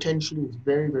 potentially it's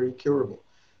very curable.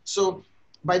 So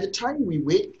by the time we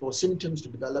wait for symptoms to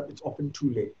develop, it's often too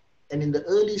late. And in the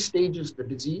early stages of the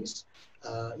disease,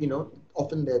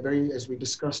 often they're as we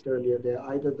discussed earlier, they're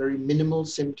either very minimal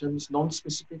symptoms,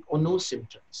 non-specific, or no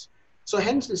symptoms. So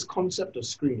hence this concept of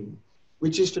screening,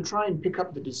 which is to try and pick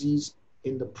up the disease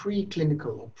in the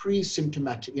preclinical or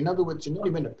pre-symptomatic. In other words, you're not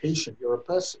even a patient, you're a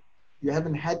person. You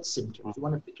haven't had symptoms. You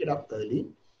want to pick it up early.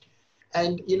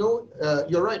 And, you're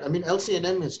right. I mean,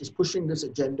 LCNM is pushing this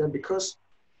agenda because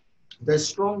there's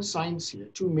strong science here.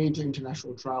 2 major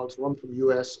international trials, one from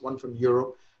US, one from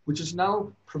Europe, which has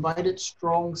now provided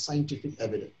strong scientific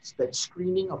evidence that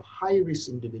screening of high-risk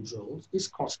individuals is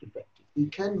cost-effective. We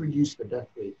can reduce the death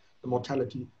rate, the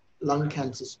mortality, lung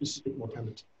cancer-specific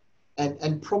mortality.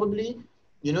 And probably,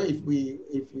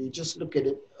 if we just look at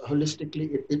it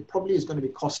holistically, it probably is going to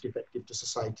be cost-effective to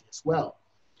society as well.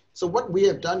 So what we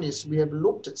have done is we have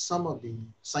looked at some of the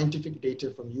scientific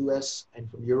data from US and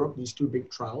from Europe, these 2 big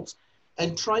trials,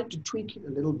 and tried to tweak it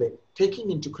a little bit,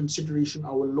 taking into consideration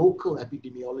our local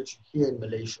epidemiology here in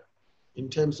Malaysia in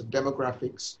terms of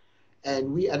demographics.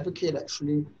 And we advocate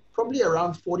actually probably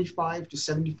around 45 to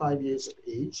 75 years of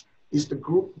age is the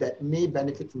group that may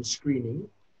benefit from screening,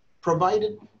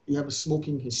 provided you have a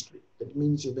smoking history. That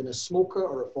means you've been a smoker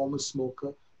or a former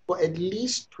smoker for at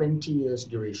least 20 years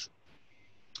duration.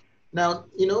 Now,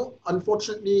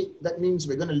 unfortunately, that means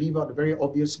we're going to leave out a very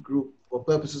obvious group for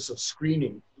purposes of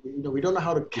screening. We don't know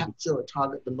how to capture or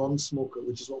target the non-smoker,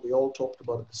 which is what we all talked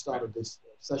about at the start of this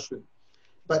session.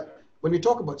 But when we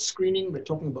talk about screening, we're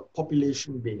talking about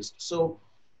population-based. So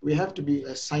we have to be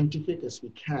as scientific as we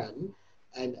can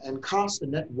and cast the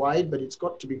net wide, but it's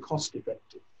got to be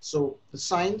cost-effective. So the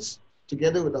science,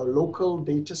 together with our local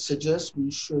data, suggests we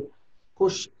should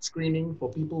push screening for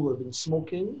people who have been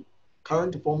smoking,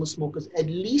 current or former smokers, at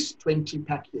least 20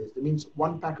 pack years. That means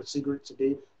 1 pack of cigarettes a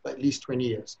day for at least 20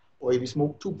 years. Or if you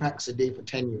smoke 2 packs a day for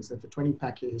 10 years, that's a 20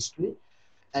 pack year history.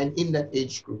 And in that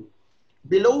age group.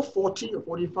 Below 40 or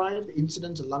 45, the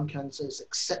incidence of lung cancer is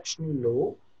exceptionally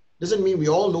low. Doesn't mean we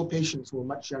all know patients who are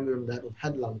much younger than that who've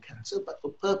had lung cancer, but for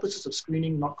purposes of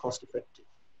screening, not cost effective.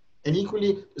 And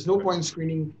equally, there's no point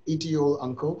screening 80-year-old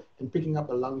uncle and picking up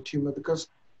a lung tumor because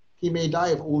he may die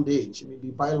of old age. He may be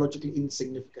biologically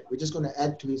insignificant. We're just going to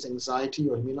add to his anxiety,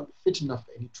 or he may not be fit enough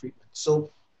for any treatment.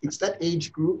 So it's that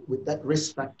age group with that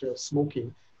risk factor of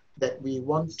smoking that we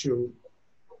want to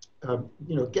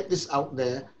get this out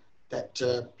there, that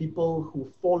people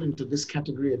who fall into this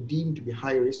category are deemed to be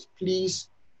high risk. Please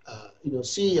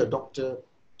see a doctor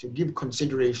to give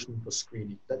consideration for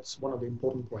screening. That's one of the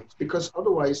important points, because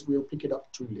otherwise we'll pick it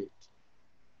up too late.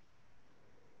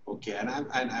 Okay, and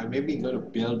I'm maybe going to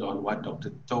build on what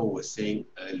Dr. Toh was saying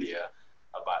earlier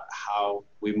about how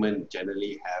women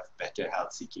generally have better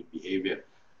health-seeking behavior.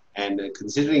 And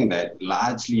considering that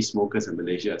largely smokers in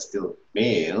Malaysia are still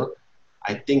male,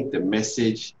 I think the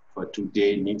message for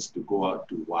today needs to go out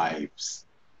to wives.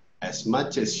 As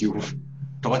much as you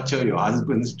torture your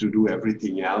husbands to do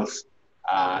everything else,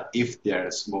 if they're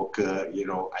a smoker,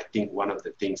 I think one of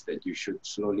the things that you should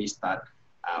slowly start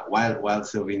while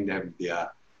serving them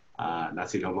their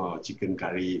nasi lemak or chicken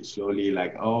curry, slowly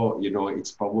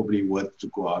it's probably worth to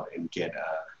go out and get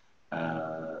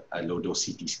a low-dose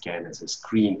CT scan as a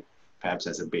screen, perhaps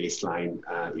as a baseline,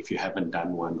 if you haven't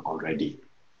done one already.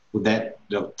 So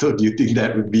do you think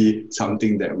that would be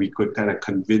something that we could kind of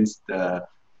convince the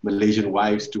Malaysian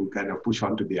wives to kind of push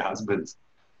on to their husbands?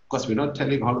 Of course, we're not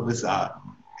telling all of us are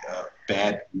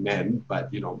bad men,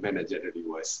 but men are generally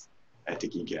worse at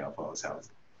taking care of ourselves.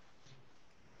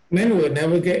 Men will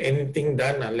never get anything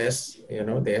done unless,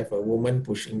 they have a woman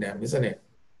pushing them, isn't it?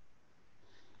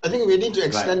 I think we need to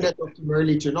extend that, Dr.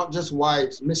 Murli, to not just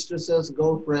wives, mistresses,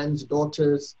 girlfriends,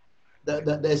 daughters,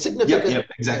 they're significant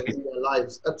exactly. in their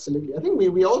lives. Absolutely. I think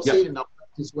we all say it in our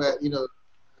practice where,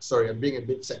 sorry, I'm being a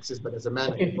bit sexist, but as a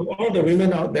man. Okay, for all the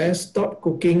women out there, stop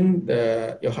cooking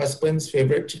your husband's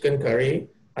favorite chicken curry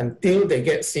until they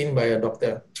get seen by a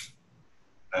doctor.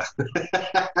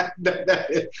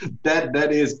 that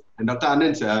is, and Dr.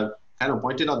 Anand kind of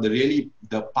pointed out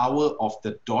the power of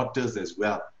the daughters as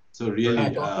well. So really,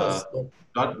 because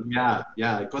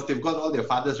they've got all their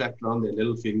fathers wrapped around their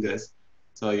little fingers.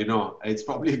 So it's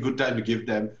probably a good time to give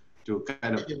them to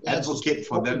kind of advocate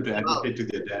for them to advocate to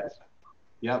their dad.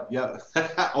 Yep.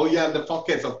 Oh yeah, the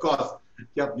pockets, of course.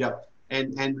 Yep.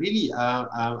 And really,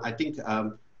 I think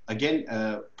again,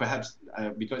 perhaps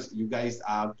because you guys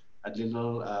are a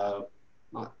little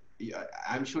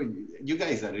I'm sure you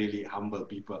guys are really humble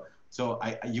people. So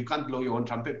you can't blow your own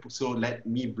trumpet, so let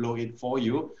me blow it for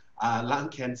you. Lung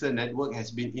Cancer Network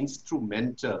has been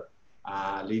instrumental,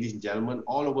 ladies and gentlemen,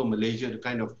 all over Malaysia to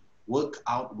kind of work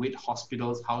out with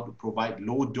hospitals how to provide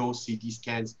low-dose CT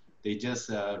scans. They just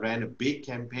ran a big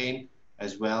campaign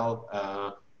as well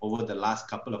over the last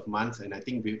couple of months. And I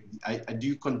think, do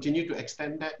you continue to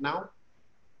extend that now?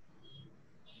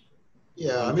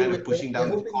 Yeah, I mean, pushing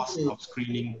down the cost of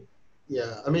screening.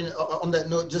 Yeah, I mean, on that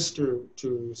note, just to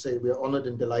say we are honored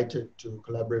and delighted to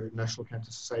collaborate with National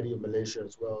Cancer Society of Malaysia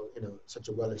as well, such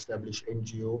a well-established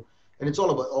NGO. And it's all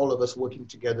about all of us working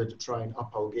together to try and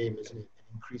up our game, isn't it?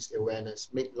 Increase the awareness,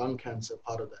 make lung cancer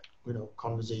part of that,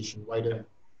 conversation,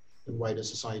 wider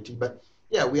society. But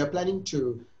yeah, we are planning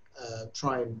to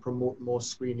try and promote more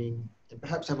screening and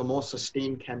perhaps have a more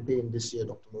sustained campaign this year,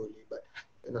 Dr. Murli. But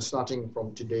starting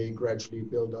from today, gradually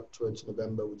build up towards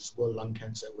November, which is World Lung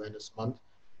Cancer Awareness Month.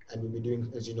 And we'll be doing,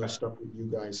 as you know, stuff with you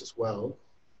guys as well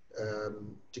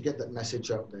to get that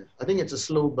message out there. I think it's a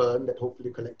slow burn that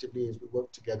hopefully collectively as we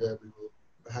work together, we will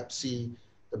perhaps see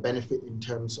the benefit in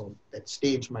terms of that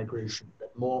stage migration,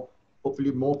 that more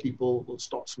hopefully more people will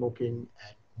stop smoking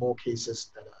and more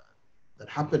cases that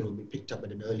happen will be picked up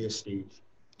at an earlier stage,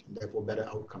 and therefore better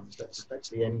outcomes. That's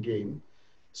the end game.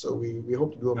 So we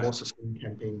hope to do a more sustained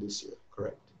campaign this year,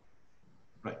 correct?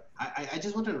 Right. I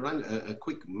just wanted to run a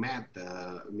quick math,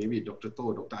 maybe Dr.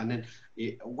 To, Dr. Anand.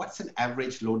 What's an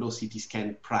average low-dose CT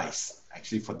scan price,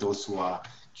 actually, for those who are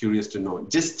curious to know?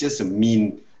 Just a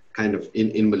mean kind of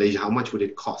in Malaysia, how much would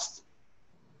it cost?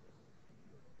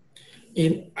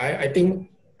 I think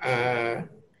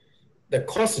the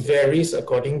cost varies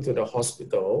according to the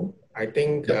hospital. I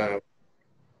think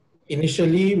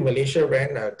initially Malaysia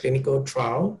ran a clinical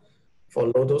trial for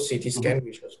low-dose CT scan,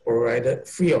 which was provided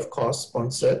free of cost,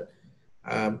 sponsored,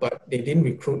 but they didn't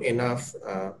recruit enough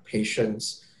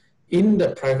patients. In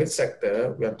the private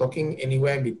sector, we are talking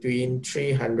anywhere between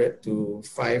 300 to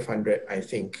 500,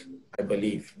 I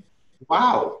believe.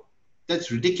 Wow, that's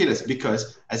ridiculous,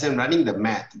 because as I'm running the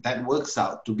math, that works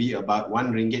out to be about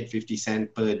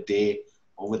RM1.50 per day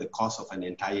over the course of an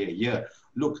entire year.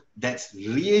 Look, that's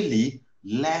really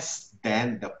less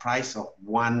than the price of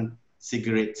one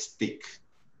cigarette stick,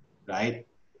 right?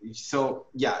 So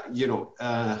yeah, you know,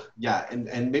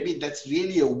 and maybe that's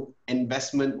really an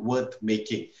investment worth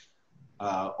making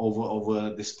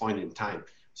over this point in time.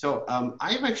 So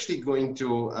I'm actually going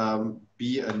to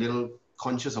be a little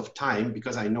conscious of time,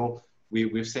 because I know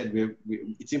we've said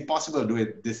it's impossible to do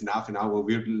it this in half an hour.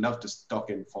 We'd love to talk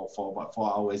in for about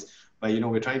 4 hours, but you know,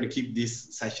 we're trying to keep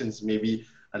these sessions maybe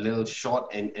a little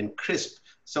short and crisp.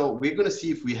 So we're going to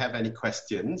see if we have any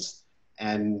questions.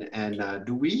 And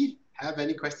do we have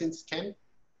any questions, Ken?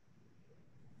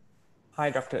 Hi,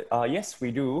 Doctor. Yes,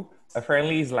 we do.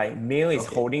 Apparently, it's like Mail is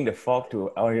holding the fort to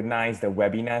organize the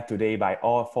webinar today by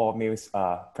all 4 males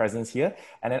present here.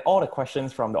 And then all the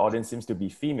questions from the audience seems to be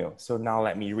female. So now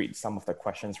let me read some of the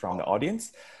questions from the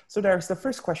audience. So there's the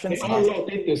first question.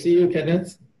 Good to see you,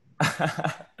 Kenneth.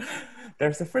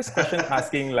 There's the first question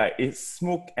asking, like, is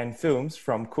smoke and films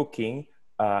from cooking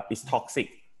is toxic?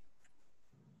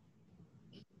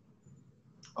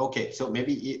 Okay, so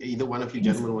maybe either one of you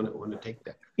gentlemen want to take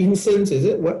that. Incense, is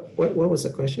it? What was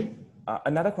the question?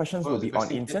 Another question will be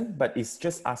on incense, but it's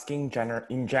just asking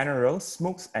in general,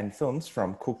 smokes and films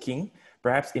from cooking,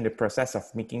 perhaps in the process of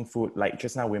making food, like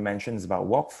just now we mentioned about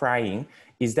wok frying,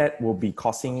 is that will be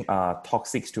causing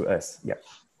toxics to us? Yeah.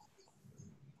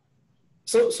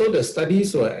 So the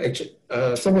studies were actually,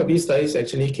 some of these studies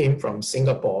actually came from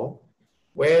Singapore,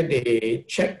 where they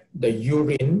checked the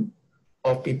urine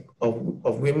of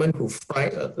women who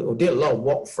who did a lot of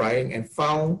wok frying and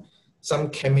found some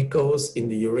chemicals in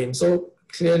the urine. So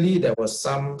clearly there was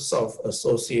some sort of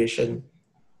association.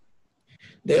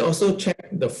 They also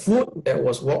checked the food that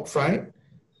was wok fried,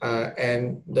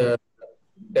 and there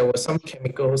were some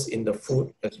chemicals in the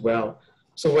food as well.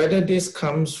 So whether this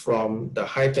comes from the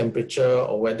high temperature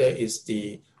or whether it's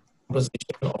the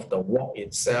composition of the wok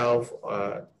itself,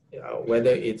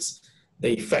 whether it's the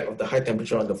effect of the high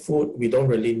temperature on the food, we don't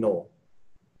really know.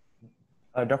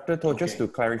 Dr. To, just to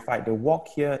clarify, the wok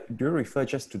here, do you refer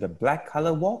just to the black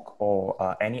color wok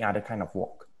or any other kind of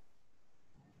wok?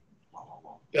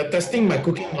 You're testing my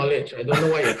cooking knowledge. I don't know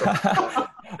what you're talking about.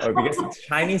 Because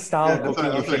Chinese style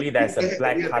cooking, usually there's a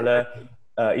black color.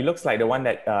 It looks like the one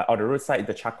that on the roadside,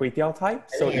 the char kway teow type.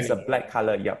 So it's a black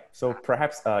color, yep. So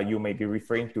perhaps you may be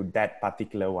referring to that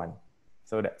particular one.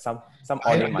 So that some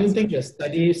audience. I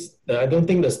don't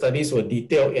think the studies were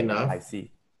detailed enough. I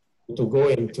see. To go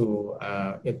into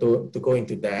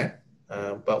that,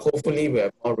 but hopefully we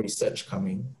have more research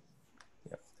coming.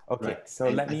 Yep. Okay, right. So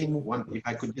and let me move. If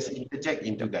I could just interject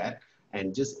into that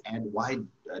and just add why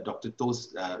Dr.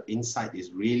 To's insight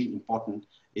is really important,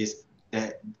 is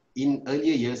that in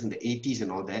earlier years in the 80s and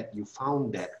all that, you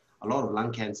found that a lot of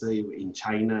lung cancer in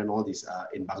China and all this,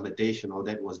 in Bangladesh and all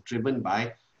that, was driven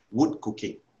by wood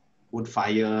cooking, wood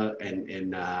fire,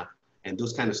 and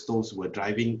those kind of stoves were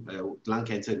driving lung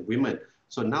cancer in women.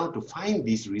 So now to find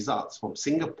these results from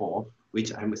Singapore,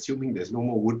 which I'm assuming there's no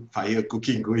more wood fire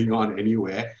cooking going on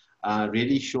anywhere,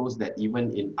 really shows that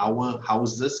even in our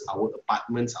houses, our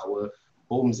apartments, our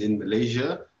homes in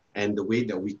Malaysia, and the way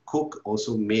that we cook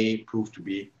also may prove to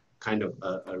be kind of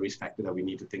a risk factor that we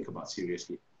need to think about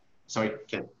seriously. Sorry,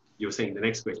 Ken, you were saying the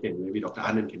next question, maybe Dr.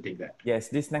 Anand can take that. Yes,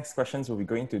 these next questions will be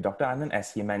going to Dr. Anand,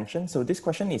 as he mentioned. So this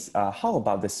question is, how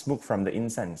about the smoke from the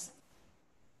incense?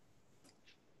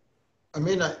 I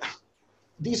mean,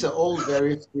 these are all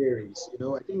various theories. You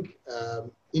know, I think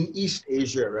in East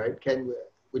Asia, right,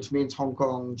 which means Hong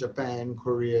Kong, Japan,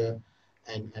 Korea,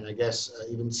 and I guess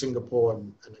even Singapore,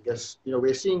 and I guess, you know,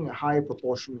 we're seeing a high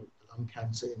proportion of lung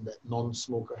cancer in that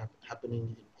non-smoker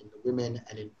happening in the women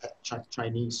and in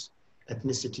Chinese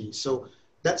ethnicity. So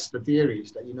that's the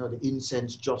theories that, you know, the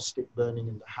incense joss stick burning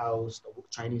in the house, the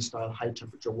Chinese style high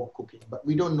temperature wok cooking, but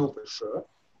we don't know for sure.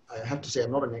 I have to say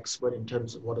I'm not an expert in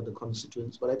terms of what are the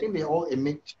constituents, but I think they all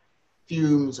emit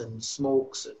fumes and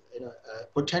smokes and, you know,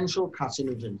 potential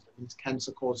carcinogens, that means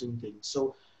cancer causing things.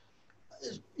 So,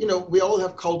 you know, we all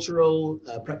have cultural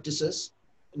practices.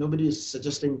 Nobody is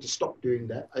suggesting to stop doing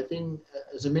that. I think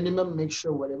as a minimum, make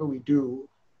sure whatever we do,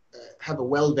 have a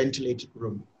well-ventilated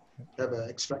room, have an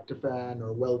extractor fan or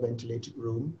a well-ventilated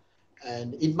room.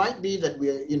 And it might be that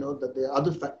we're, you know, that there are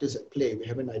other factors at play we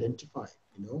haven't identified,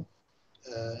 you know,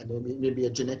 and maybe a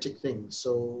genetic thing.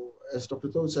 So as Dr.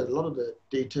 Tho said, a lot of the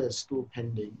data is still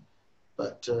pending,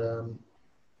 but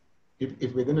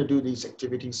if we're going to do these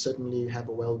activities, certainly have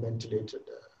a well-ventilated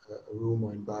room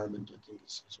or environment, I think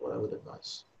is what I would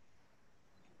advise.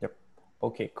 Yep.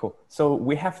 Okay, cool. So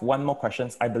we have one more question.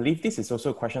 I believe this is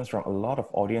also questions from a lot of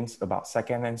audience about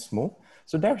second-hand smoke.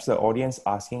 So there's the audience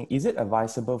asking, is it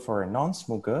advisable for a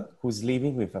non-smoker who's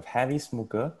living with a heavy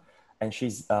smoker and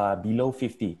she's below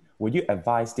 50? Would you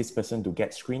advise this person to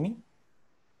get screening?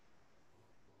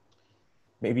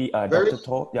 Maybe Dr.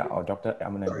 Tho, yeah, or Dr.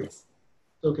 Amanan.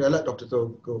 Okay, I'll let Dr. Tho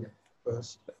go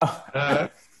first.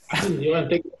 You want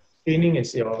to take screening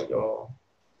is your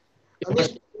I mean,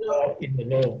 you know, in the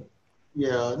know.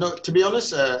 Yeah, no, to be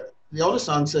honest, the honest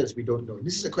answer is we don't know.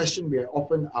 This is a question we are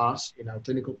often asked in our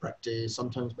clinical practice,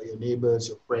 sometimes by your neighbors,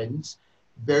 your friends.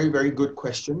 Very, very good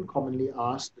question, commonly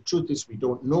asked. The truth is we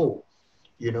don't know,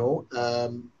 you know.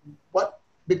 But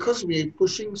because we're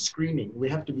pushing screening, we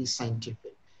have to be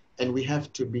scientific and we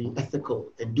have to be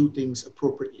ethical and do things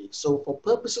appropriately. So for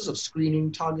purposes of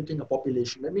screening, targeting a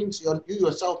population, that means you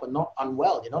yourself are not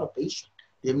unwell, you're not a patient,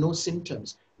 you have no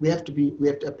symptoms. We have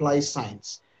to apply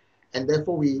science. And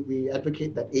therefore, we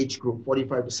advocate that age group,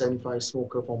 45 to 75,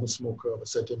 smoker, former smoker of a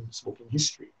certain smoking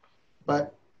history.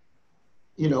 But,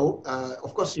 you know,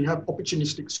 of course, you have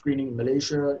opportunistic screening in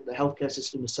Malaysia. The healthcare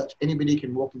system is such, anybody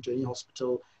can walk into any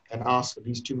hospital and ask for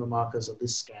these tumor markers or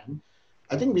this scan.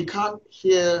 I think we can't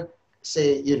here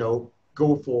say, you know,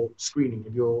 go for screening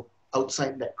if you're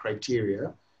outside that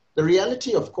criteria. The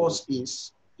reality, of course,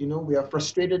 is, you know, we are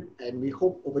frustrated and we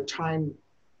hope over time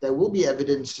there will be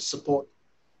evidence to support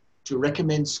to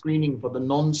recommend screening for the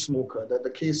non-smoker, that the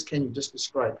case Ken you just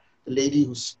described, the lady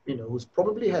who's, you know, who's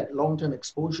probably had long-term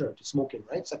exposure to smoking,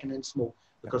 right? Secondhand smoke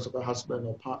because of her husband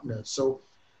or partner. So,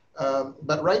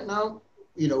 but right now,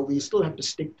 you know, we still have to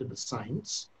stick to the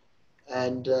science.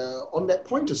 And on that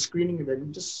point of screening,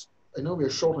 I know we're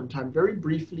short on time, very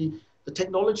briefly, the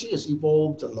technology has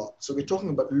evolved a lot. So we're talking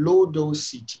about low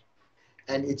dose CT.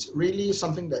 And it's really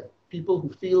something that people who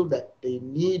feel that they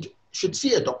should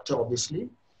see a doctor, obviously,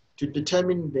 to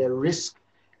determine their risk.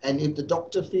 And if the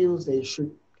doctor feels they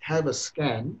should have a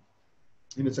scan,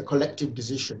 and it's a collective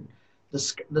decision,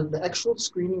 the actual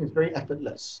screening is very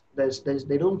effortless.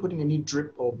 They don't put in any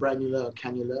drip or branular or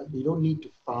cannula. You don't need to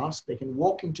fast. They can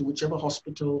walk into whichever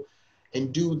hospital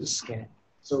and do the scan.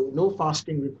 So no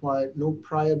fasting required, no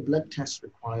prior blood test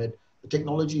required. The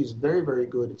technology is very, very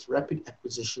good. It's rapid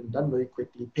acquisition, done very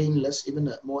quickly, painless. Even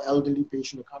a more elderly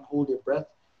patient who can't hold their breath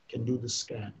can do the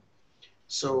scan.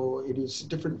 So it is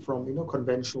different from, you know,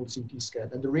 conventional CT scan.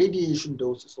 And the radiation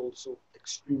dose is also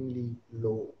extremely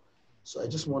low. So I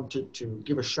just wanted to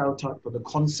give a shout out for the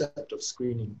concept of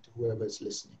screening to whoever is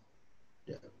listening.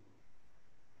 Yeah.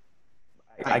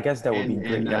 I guess that would be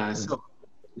great. So,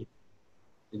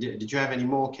 did you have any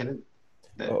more, Kenneth?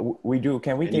 We do.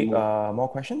 Can we take more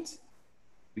questions?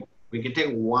 We can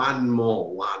take one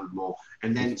more.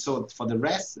 And then, so for the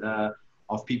rest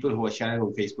of people who are sharing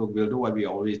on Facebook, we'll do what we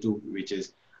always do, which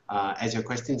is as your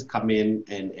questions come in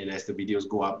and as the videos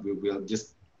go up, we'll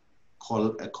just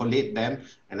collate them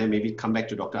and then maybe come back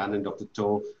to Dr. Anand, Dr.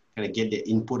 Tho, kind of get their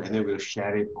input, and then we'll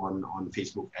share it on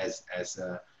Facebook as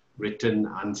written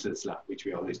answers, which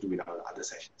we always do with our other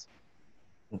sessions.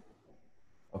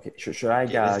 Okay, should I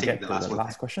get the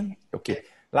last question? Okay,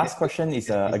 last question is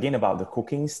again about the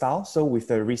cooking style. So with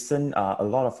the recent, a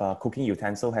lot of cooking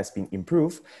utensil has been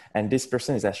improved, and this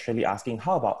person is actually asking,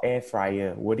 how about air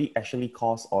fryer? Would it actually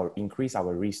cause or increase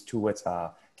our risk towards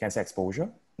cancer exposure?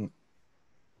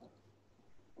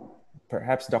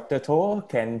 Perhaps Dr. Tho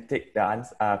can take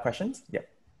the questions. Yeah.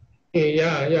 Okay,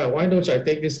 yeah. Why don't I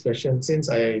take this question since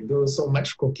I do so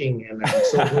much cooking and I'm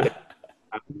so good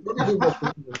at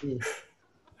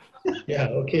Yeah,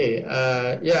 okay.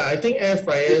 I think air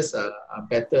fryers are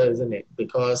better, isn't it?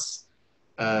 Because,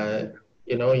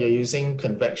 you know, you're using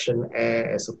convection air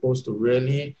as opposed to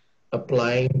really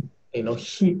applying, you know,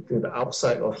 heat to the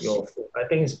outside of your food. I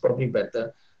think it's probably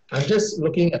better. I'm just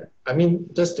looking at,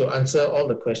 just to answer all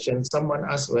the questions, someone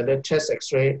asked whether chest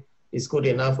x-ray is good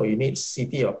enough or you need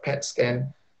CT or PET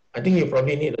scan. I think you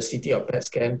probably need a CT or PET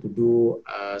scan to do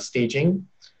staging.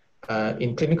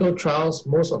 In clinical trials,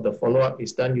 most of the follow-up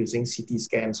is done using CT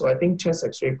scan. So I think chest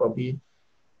x-ray probably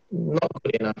not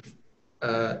good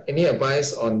enough. Any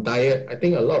advice on diet? I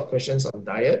think a lot of questions on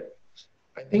diet.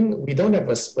 I think we don't have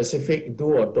a specific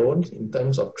do or don't in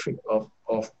terms of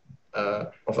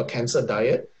a cancer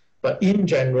diet. But in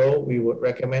general, we would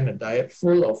recommend a diet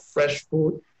full of fresh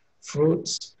food,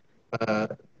 fruits,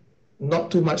 not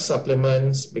too much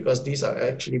supplements because these are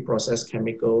actually processed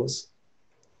chemicals.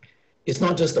 It's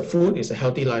not just the food, it's a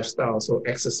healthy lifestyle. So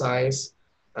exercise,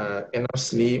 enough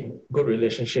sleep, good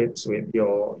relationships with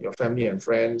your family and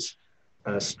friends,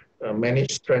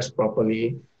 manage stress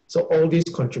properly. So all these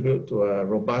contribute to a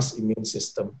robust immune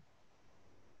system.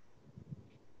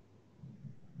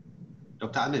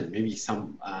 Dr. Anand, maybe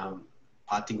some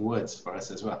parting words for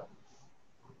us as well.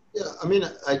 Yeah,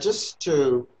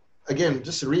 again,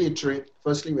 just to reiterate,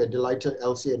 firstly, we're delighted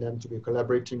LCNM to be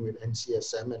collaborating with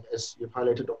NCSM. And as you've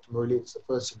highlighted, Dr. Murali, it's the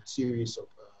first in a series of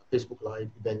Facebook Live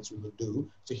events we will do.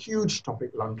 It's a huge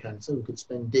topic, lung cancer. We could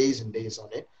spend days and days on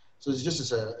it. So it's just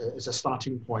as a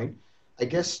starting point. I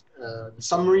guess the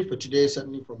summary for today,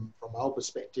 certainly from our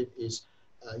perspective, is,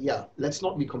 let's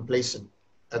not be complacent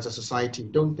as a society.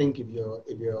 Don't think if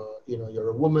you're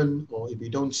a woman or if you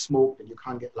don't smoke that you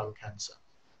can't get lung cancer.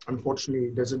 Unfortunately,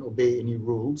 it doesn't obey any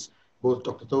rules. Both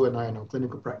Dr. Toh and I in our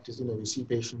clinical practice, we see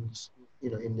patients,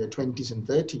 in their 20s and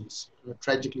 30s,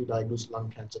 tragically diagnosed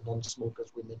lung cancer,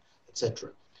 non-smokers, women,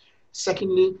 etc.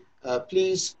 Secondly,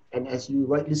 please, and as you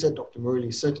rightly said, Dr.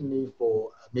 Murali, certainly for,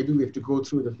 maybe we have to go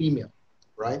through the female,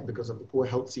 right? Because of the poor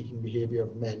health-seeking behavior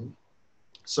of men.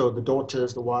 So the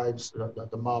daughters, the wives,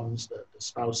 the moms, the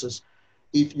spouses,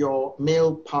 if your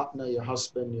male partner, your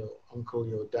husband, your uncle,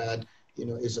 your dad,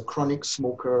 is a chronic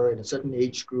smoker in a certain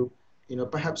age group,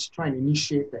 perhaps try and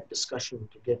initiate that discussion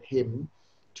to get him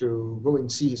to go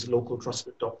and see his local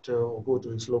trusted doctor or go to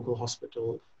his local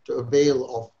hospital to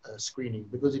avail of screening,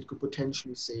 because it could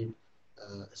potentially save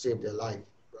their life,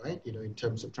 right? In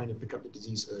terms of trying to pick up the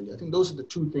disease early. I think those are the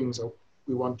two things that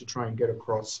we want to try and get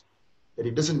across, that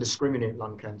it doesn't discriminate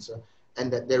lung cancer,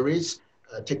 and that there is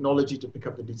technology to pick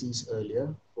up the disease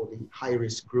earlier for the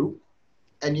high-risk group.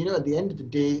 And at the end of the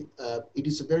day, it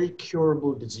is a very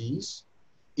curable disease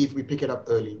if we pick it up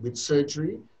early with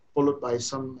surgery, followed by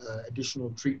some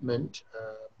additional treatment,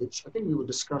 which I think we will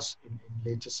discuss in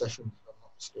later sessions, if I'm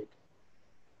not mistaken.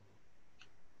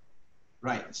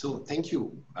 Right. So thank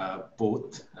you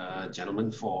both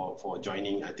gentlemen for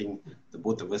joining. I think the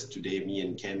both of us today, me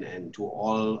and Ken, and to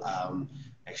all,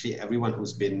 actually everyone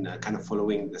who's been kind of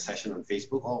following the session on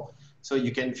Facebook. So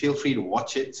you can feel free to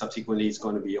watch it. Subsequently, it's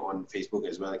going to be on Facebook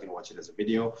as well. You can watch it as a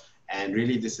video. And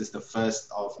really, this is the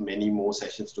first of many more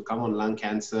sessions to come on lung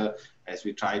cancer as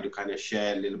we try to kind of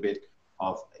share a little bit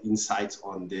of insights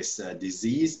on this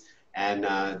disease. And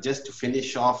just to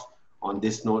finish off on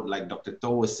this note, like Dr.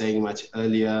 Toh was saying much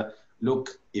earlier,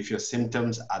 look, if your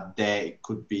symptoms are there, it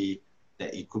could be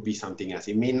something else.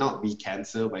 It may not be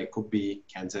cancer, but it could be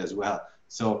cancer as well.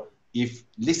 So if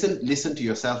listen to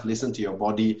yourself, listen to your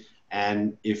body.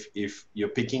 And if you're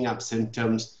picking up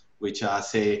symptoms which are,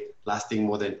 say, lasting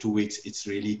more than 2 weeks, it's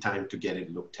really time to get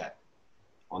it looked at.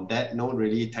 On that note,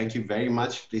 really, thank you very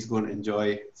much. Please go and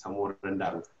enjoy some more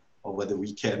rendang over the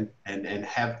weekend and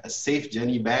have a safe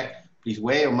journey back. Please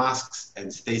wear your masks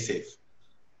and stay safe.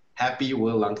 Happy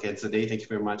World Lung Cancer Day. Thank you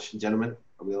very much, gentlemen.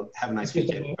 We'll have a nice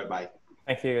weekend. Bye-bye.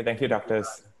 Thank you. Thank you, doctors.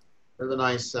 Have a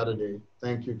nice Saturday.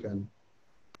 Thank you, Ken.